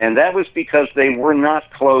 and that was because they were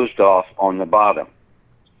not closed off on the bottom.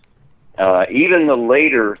 Even the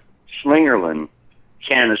later Slingerland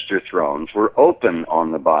canister thrones were open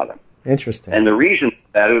on the bottom. Interesting. And the reason for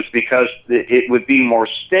that was because it would be more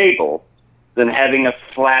stable than having a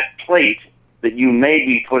flat plate that you may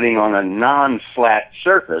be putting on a non-flat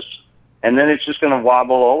surface, and then it's just going to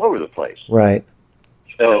wobble all over the place. Right.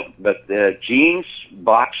 So, but Gene's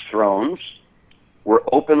box thrones were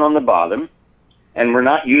open on the bottom and were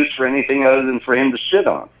not used for anything other than for him to sit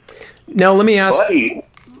on. Now, let me ask...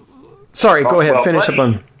 Sorry, go ahead. Finish up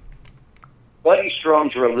on... Buddy's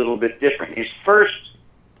thrones were a little bit different. His first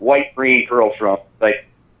white, green, pearl throne,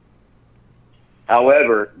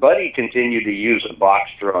 however, Buddy continued to use a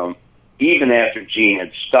box throne even after Gene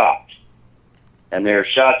had stopped. And there are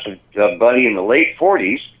shots of Buddy in the late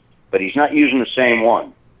 40s, but he's not using the same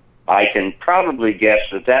one. I can probably guess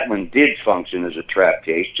that one did function as a trap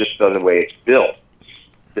case, just by the way it's built.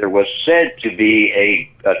 There was said to be a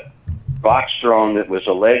box throne that was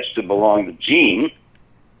alleged to belong to Gene.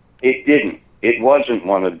 It didn't. It wasn't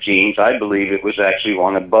one of Gene's. I believe it was actually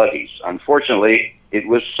one of Buddy's. Unfortunately, it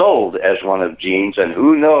was sold as one of Gene's, and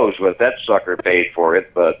who knows what that sucker paid for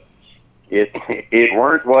it, but it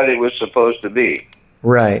weren't what it was supposed to be.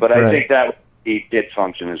 Right. But I think that it did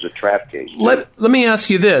function as a trap case. Let me ask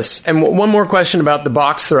you this, and one more question about the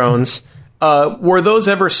box thrones. Were those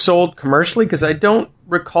ever sold commercially? Because I don't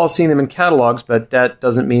recall seeing them in catalogs, but that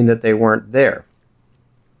doesn't mean that they weren't there.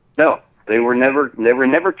 No, they were never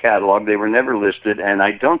cataloged. They were never listed, and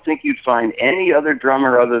I don't think you'd find any other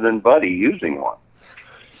drummer other than Buddy using one.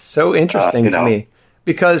 So interesting to me,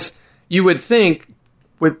 because you would think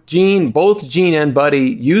with both Gene and Buddy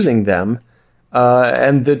using them,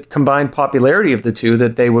 and the combined popularity of the two,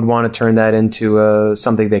 that they would want to turn that into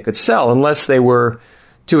something they could sell, unless they were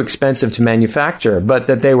too expensive to manufacture, but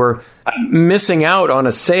that they were missing out on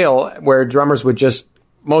a sale where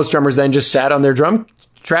most drummers then just sat on their drum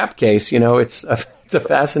trap case. It's a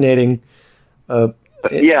fascinating I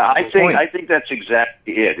think that's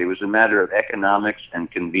exactly it. It was a matter of economics and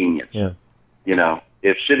convenience. Yeah.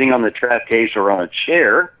 If sitting on the trap case or on a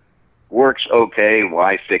chair works okay,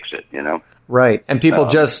 why fix it, Right. And people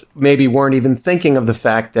just maybe weren't even thinking of the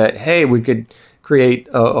fact that, hey, we could create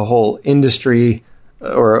a whole industry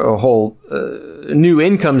or a whole new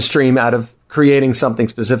income stream out of creating something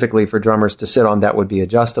specifically for drummers to sit on that would be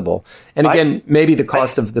adjustable. And again, maybe the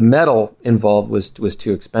cost of the metal involved was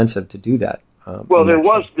too expensive to do that. There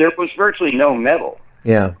was virtually no metal.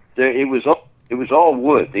 Yeah. It was all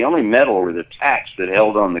wood. The only metal were the tacks that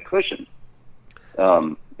held on the cushion.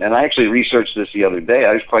 And I actually researched this the other day.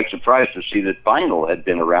 I was quite surprised to see that vinyl had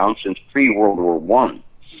been around since pre-World War I.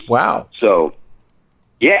 Wow. So,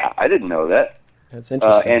 yeah, I didn't know that. That's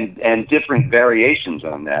interesting. And different variations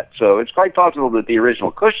on that. So it's quite possible that the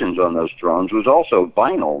original cushions on those thrones was also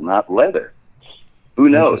vinyl, not leather. Who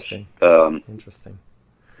knows? Interesting.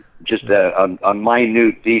 Just a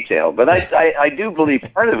minute detail. But I do believe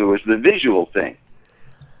part of it was the visual thing.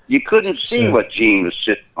 You couldn't see what Gene was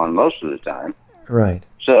sitting on most of the time. Right.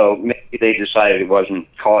 So maybe they decided it wasn't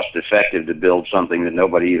cost effective to build something that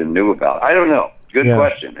nobody even knew about. I don't know. Good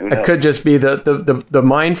question. Who knows? It could just be the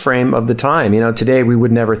mind frame of the time. Today we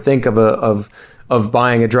would never think of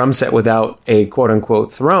buying a drum set without a quote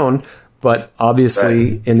unquote throne. But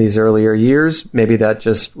obviously, in these earlier years, maybe that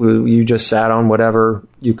you just sat on whatever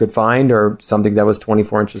you could find or something that was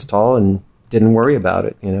 24 inches tall and didn't worry about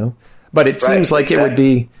it. But it seems like it would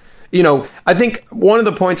be. I think one of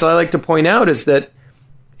the points I like to point out is that,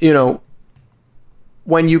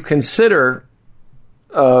 when you consider,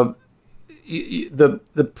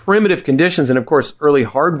 the primitive conditions, and of course, early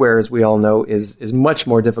hardware, as we all know, is much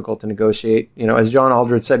more difficult to negotiate. You know, as John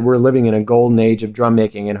Aldred said, we're living in a golden age of drum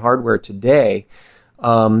making and hardware today.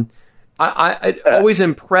 It always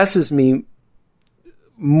impresses me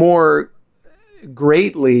more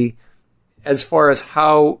greatly as far as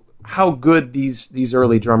how good these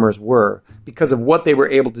early drummers were, because of what they were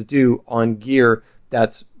able to do on gear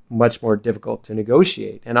that's much more difficult to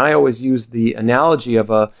negotiate. And I always use the analogy of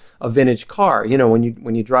a vintage car. You know,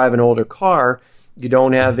 when you drive an older car, you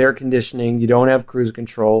don't have air conditioning, you don't have cruise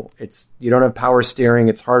control, you don't have power steering,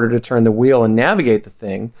 it's harder to turn the wheel and navigate the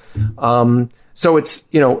thing. So it's,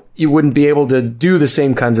 you know, you wouldn't be able to do the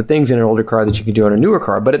same kinds of things in an older car that you could do in a newer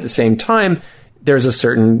car. But at the same time, there's a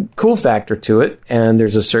certain cool factor to it, and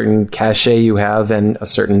there's a certain cachet you have, and a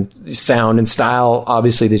certain sound and style,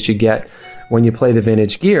 obviously, that you get when you play the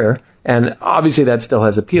vintage gear. And obviously that still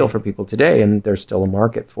has appeal for people today, and there's still a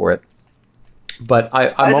market for it. But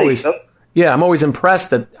I'm always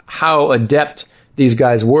impressed at how adept these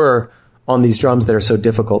guys were on these drums that are so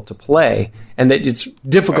difficult to play, and that it's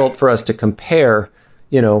difficult for us to compare,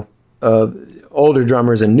 you know, older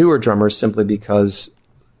drummers and newer drummers simply because,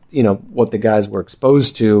 you know, what the guys were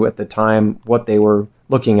exposed to at the time, what they were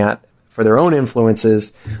looking at for their own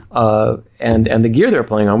influences, and the gear they were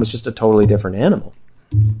playing on was just a totally different animal.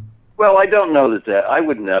 Well, I don't know that I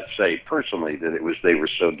would not say personally that they were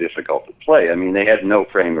so difficult to play. I mean, they had no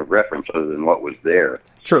frame of reference other than what was there.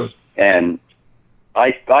 True. And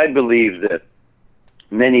I believe that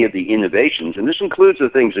many of the innovations, and this includes the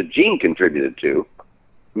things that Gene contributed to,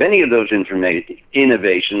 many of those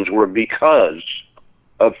innovations were because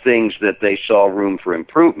of things that they saw room for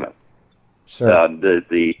improvement. Sure.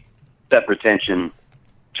 The separate tension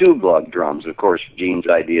tube lug drums, of course, Gene's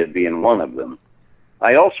idea being one of them.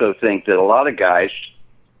 I also think that a lot of guys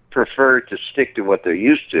prefer to stick to what they're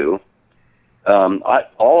used to.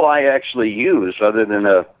 All I actually use, other than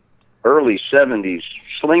a early 70s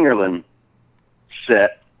Slingerland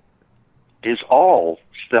set, is all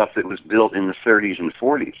stuff that was built in the 30s and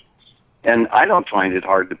 40s. And I don't find it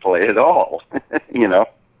hard to play at all, you know.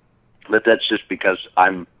 But that's just because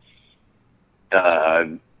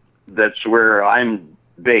that's where I'm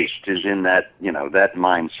based, is in that, you know, that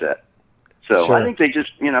mindset. So sure. I think they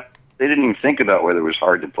just, you know, they didn't even think about whether it was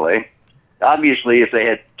hard to play. Obviously, if they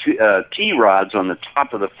had T-rods on the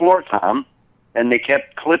top of the floor tom and they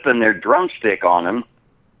kept clipping their drumstick on them,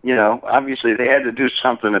 you know, obviously they had to do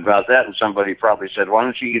something about that. And somebody probably said, why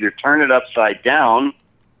don't you either turn it upside down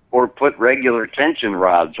or put regular tension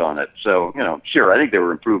rods on it? So, you know, sure, I think there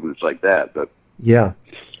were improvements like that, but yeah,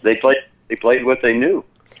 they played what they knew.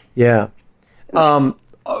 Yeah.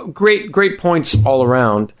 Great points all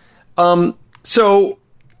around. So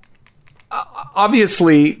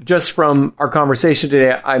obviously, just from our conversation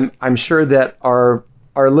today, I'm sure that our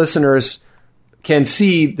listeners can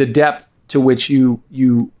see the depth to which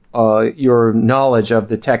your knowledge of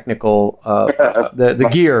the technical the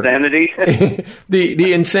gear, insanity,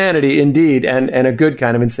 the insanity indeed, and a good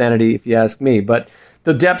kind of insanity if you ask me. But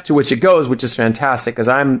the depth to which it goes, which is fantastic, because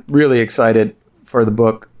I'm really excited for the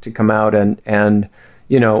book to come out, and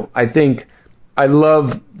you know, I think I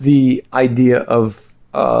love the idea of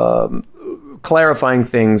clarifying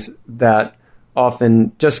things that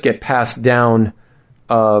often just get passed down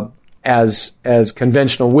as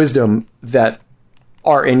conventional wisdom that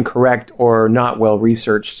are incorrect or not well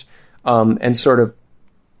researched, and sort of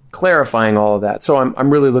clarifying all of that. So I'm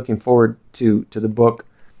really looking forward to the book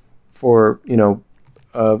for, you know,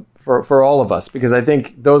 for all of us, because I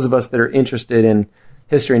think those of us that are interested in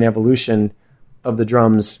history and evolution of the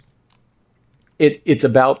drums, it's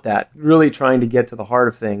about that, really trying to get to the heart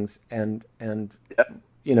of things and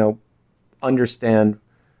you know, understand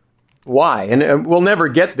why. And we'll never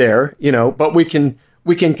get there, you know, but we can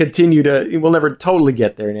continue to. We'll never totally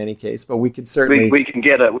get there in any case, but we could certainly we can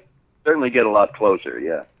certainly get a lot closer.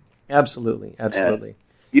 Yeah, absolutely. And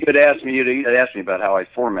you had asked me about how I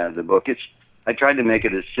formatted the book. I tried to make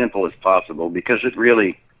it as simple as possible, because it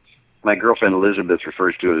really, my girlfriend Elizabeth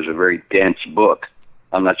refers to it as a very dense book.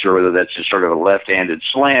 I'm not sure whether that's just sort of a left-handed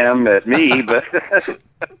slam at me, but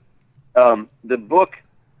the book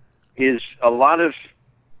is a lot of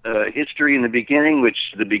history in the beginning, which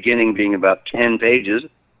the beginning being about 10 pages,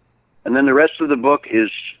 and then the rest of the book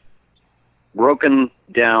is broken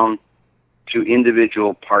down to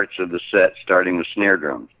individual parts of the set, starting with snare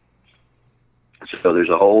drums. So there's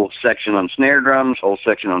a whole section on snare drums, whole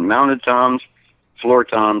section on mounted toms, floor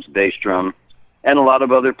toms, bass drum, and a lot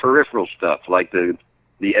of other peripheral stuff, like the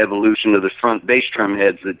evolution of the front bass drum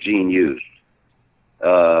heads that Gene used,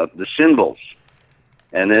 the cymbals.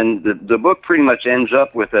 And then the book pretty much ends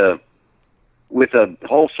up with a with a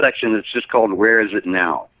whole section that's just called "Where Is It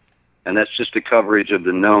Now," and that's just a coverage of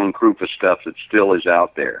the known Krupa stuff that still is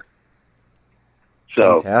out there.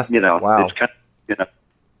 So, Fantastic. you know, Wow. it's kind of, you know,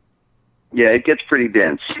 yeah, it gets pretty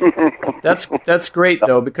dense. That's great,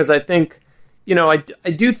 though, because I think, you know, I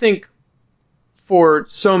do think for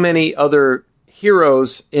so many other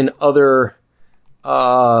heroes in other,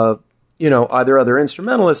 you know, either other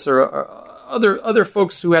instrumentalists or other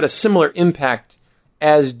folks who had a similar impact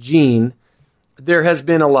as Gene, there has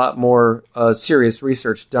been a lot more serious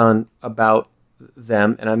research done about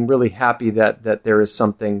them, and I'm really happy that there is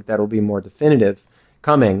something that will be more definitive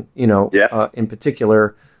coming, you know, in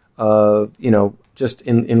particular, you know, just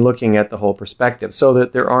in looking at the whole perspective, so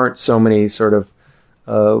that there aren't so many sort of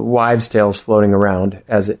wives' tales floating around,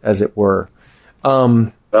 as it were.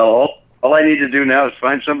 Well, all I need to do now is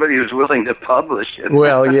find somebody who's willing to publish it.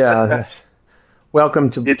 Well, yeah. Welcome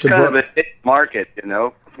to it's to kind book. of a hit market, you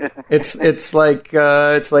know. It's like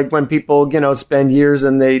when people, you know, spend years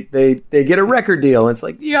and they get a record deal. It's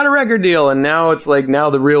like, you got a record deal, and now it's like, now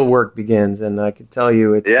the real work begins. And I can tell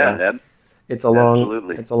you, it's it's a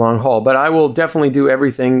long haul. But I will definitely do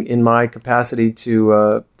everything in my capacity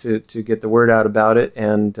to get the word out about it,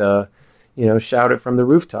 and you know, shout it from the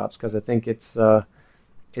rooftops, because I think it's a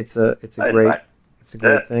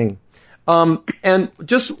great thing. And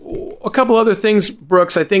just a couple other things,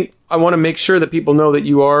 Brooks. I think I want to make sure that people know that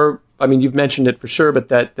you are, I mean, you've mentioned it for sure, but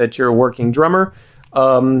that you're a working drummer.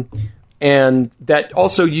 And that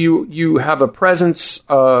also you have a presence,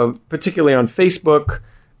 particularly on Facebook,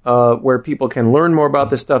 where people can learn more about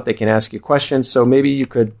this stuff. They can ask you questions. So maybe you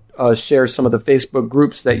could share some of the Facebook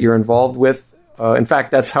groups that you're involved with. In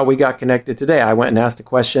fact, that's how we got connected today. I went and asked a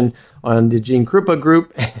question on the Gene Krupa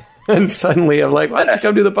group, and suddenly I'm like, why don't you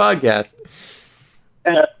come do the podcast?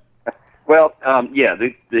 Well, yeah,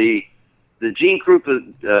 the Gene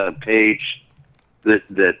Krupa page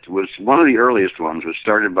that was one of the earliest ones was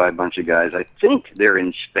started by a bunch of guys. I think they're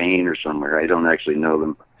in Spain or somewhere. I don't actually know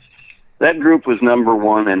them. That group was number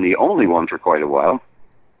one and the only one for quite a while.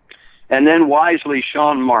 And then wisely,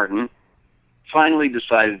 Sean Martin finally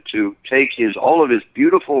decided to take all of his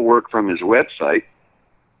beautiful work from his website,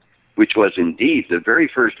 which was indeed the very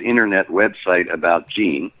first internet website about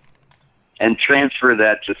Gene, and transfer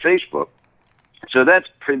that to Facebook. So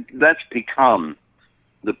that's become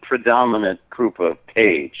the predominant Krupa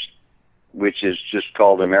page, which is just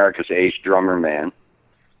called America's Ace Drummer Man.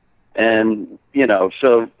 And, you know,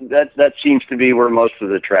 so that seems to be where most of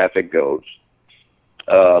the traffic goes.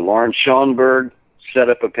 Lawrence Schoenberg set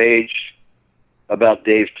up a page about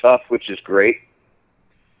Dave Tuff, which is great.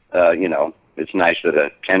 You know, it's nice that a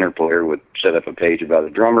tenor player would set up a page about a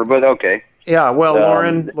drummer, but okay. Yeah, well,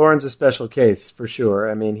 Lauren's a special case for sure.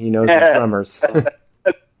 I mean, he knows his drummers.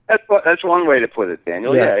 That's one way to put it,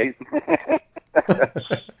 Daniel. Yes.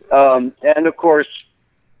 Yeah. And of course,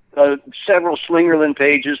 several Slingerland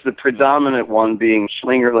pages. The predominant one being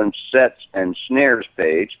Slingerland Sets and Snares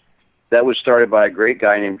page, that was started by a great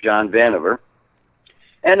guy named John Vanover.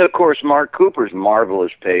 And of course, Mark Cooper's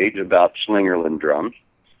marvelous page about Slingerland drums.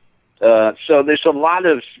 So there's a lot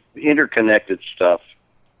of interconnected stuff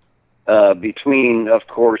between, of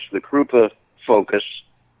course, the Krupa focus,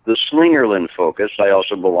 the Slingerland focus. I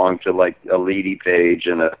also belong to like a Leedy page,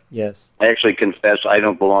 and yes. I actually confess I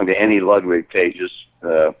don't belong to any Ludwig pages.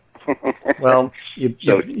 Well,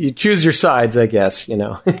 you choose your sides, I guess. You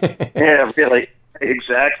know. Yeah, really,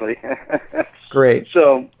 exactly. Great.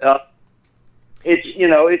 So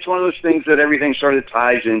it's one of those things that everything sort of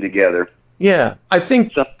ties in together. Yeah, I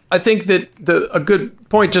think that a good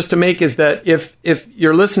point just to make is that if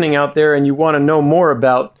you're listening out there and you want to know more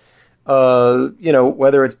about, you know,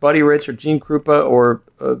 whether it's Buddy Rich or Gene Krupa or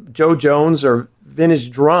Joe Jones or vintage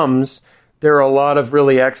drums, there are a lot of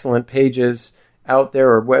really excellent pages out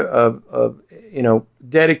there, or you know,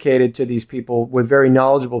 dedicated to these people with very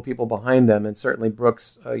knowledgeable people behind them. And certainly,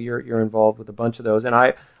 Brooks, you're involved with a bunch of those, and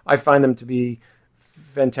I find them to be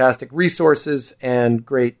fantastic resources and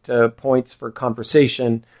great points for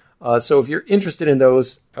conversation. So if you're interested in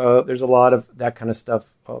those, there's a lot of that kind of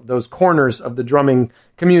stuff, those corners of the drumming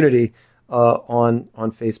community on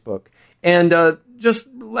Facebook. And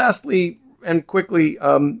just lastly and quickly,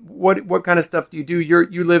 what kind of stuff do you do?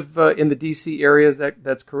 You live in the D.C. area,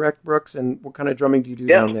 that's correct, Brooks? And what kind of drumming do you do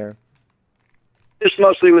down there? Just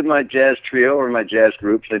mostly with my jazz trio or my jazz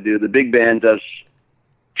groups. I do. The big band does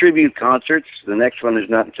tribute concerts. The next one is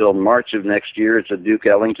not until March of next year. It's a Duke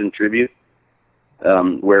Ellington tribute,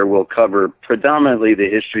 where we'll cover predominantly the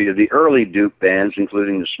history of the early Duke bands,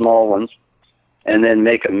 including the small ones, and then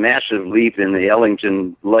make a massive leap in the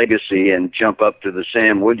Ellington legacy and jump up to the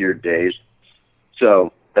Sam Woodyard days.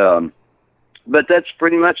 So But that's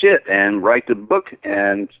pretty much it. And write the book,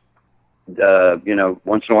 and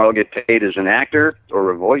once in a while get paid as an actor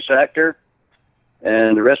or a voice actor,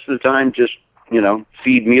 and the rest of the time just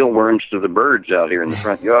feed mealworms to the birds out here in the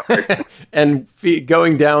front yard. And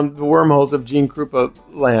going down the wormholes of Gene Krupa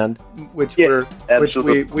land, which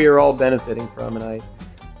we are all benefiting from, and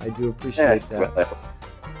I do appreciate that. Well,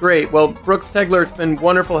 great. Well, Brooks Tegler, it's been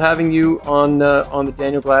wonderful having you on the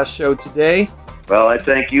Daniel Glass Show today. Well, I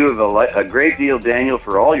thank you a great deal, Daniel,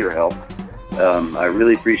 for all your help. I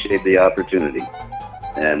really appreciate the opportunity.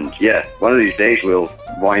 And yeah, one of these days we'll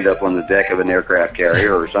wind up on the deck of an aircraft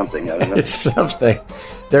carrier or something. I don't know. Something.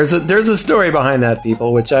 There's a story behind that,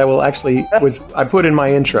 people, which I will I put in my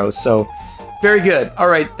intro. So very good. All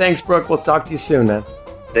right. Thanks, Brooke. We'll talk to you soon, man.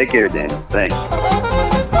 Take care, Daniel. Thanks.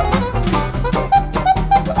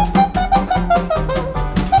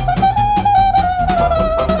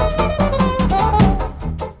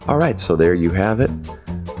 All right, so there you have it.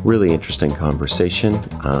 Really interesting conversation.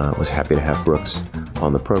 Was happy to have Brooks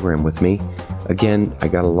on the program with me. Again, I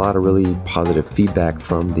got a lot of really positive feedback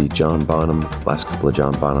from the last couple of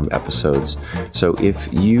John Bonham episodes. So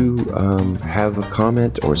if you have a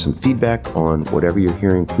comment or some feedback on whatever you're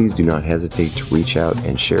hearing, please do not hesitate to reach out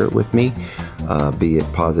and share it with me, be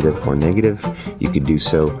it positive or negative. You could do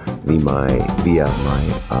so via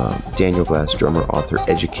my Daniel Glass Drummer Author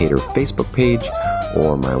Educator Facebook page,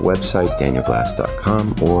 or my website,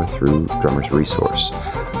 danielglass.com, or through Drummer's Resource.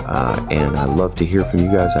 And I'd love to hear from you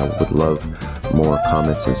guys. I would love more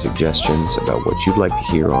comments and suggestions about what you'd like to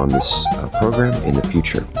hear on this program in the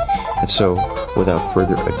future. And so, without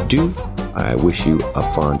further ado, I wish you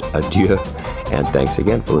a fond adieu, and thanks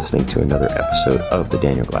again for listening to another episode of The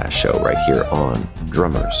Daniel Glass Show right here on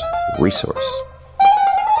Drummer's Resource.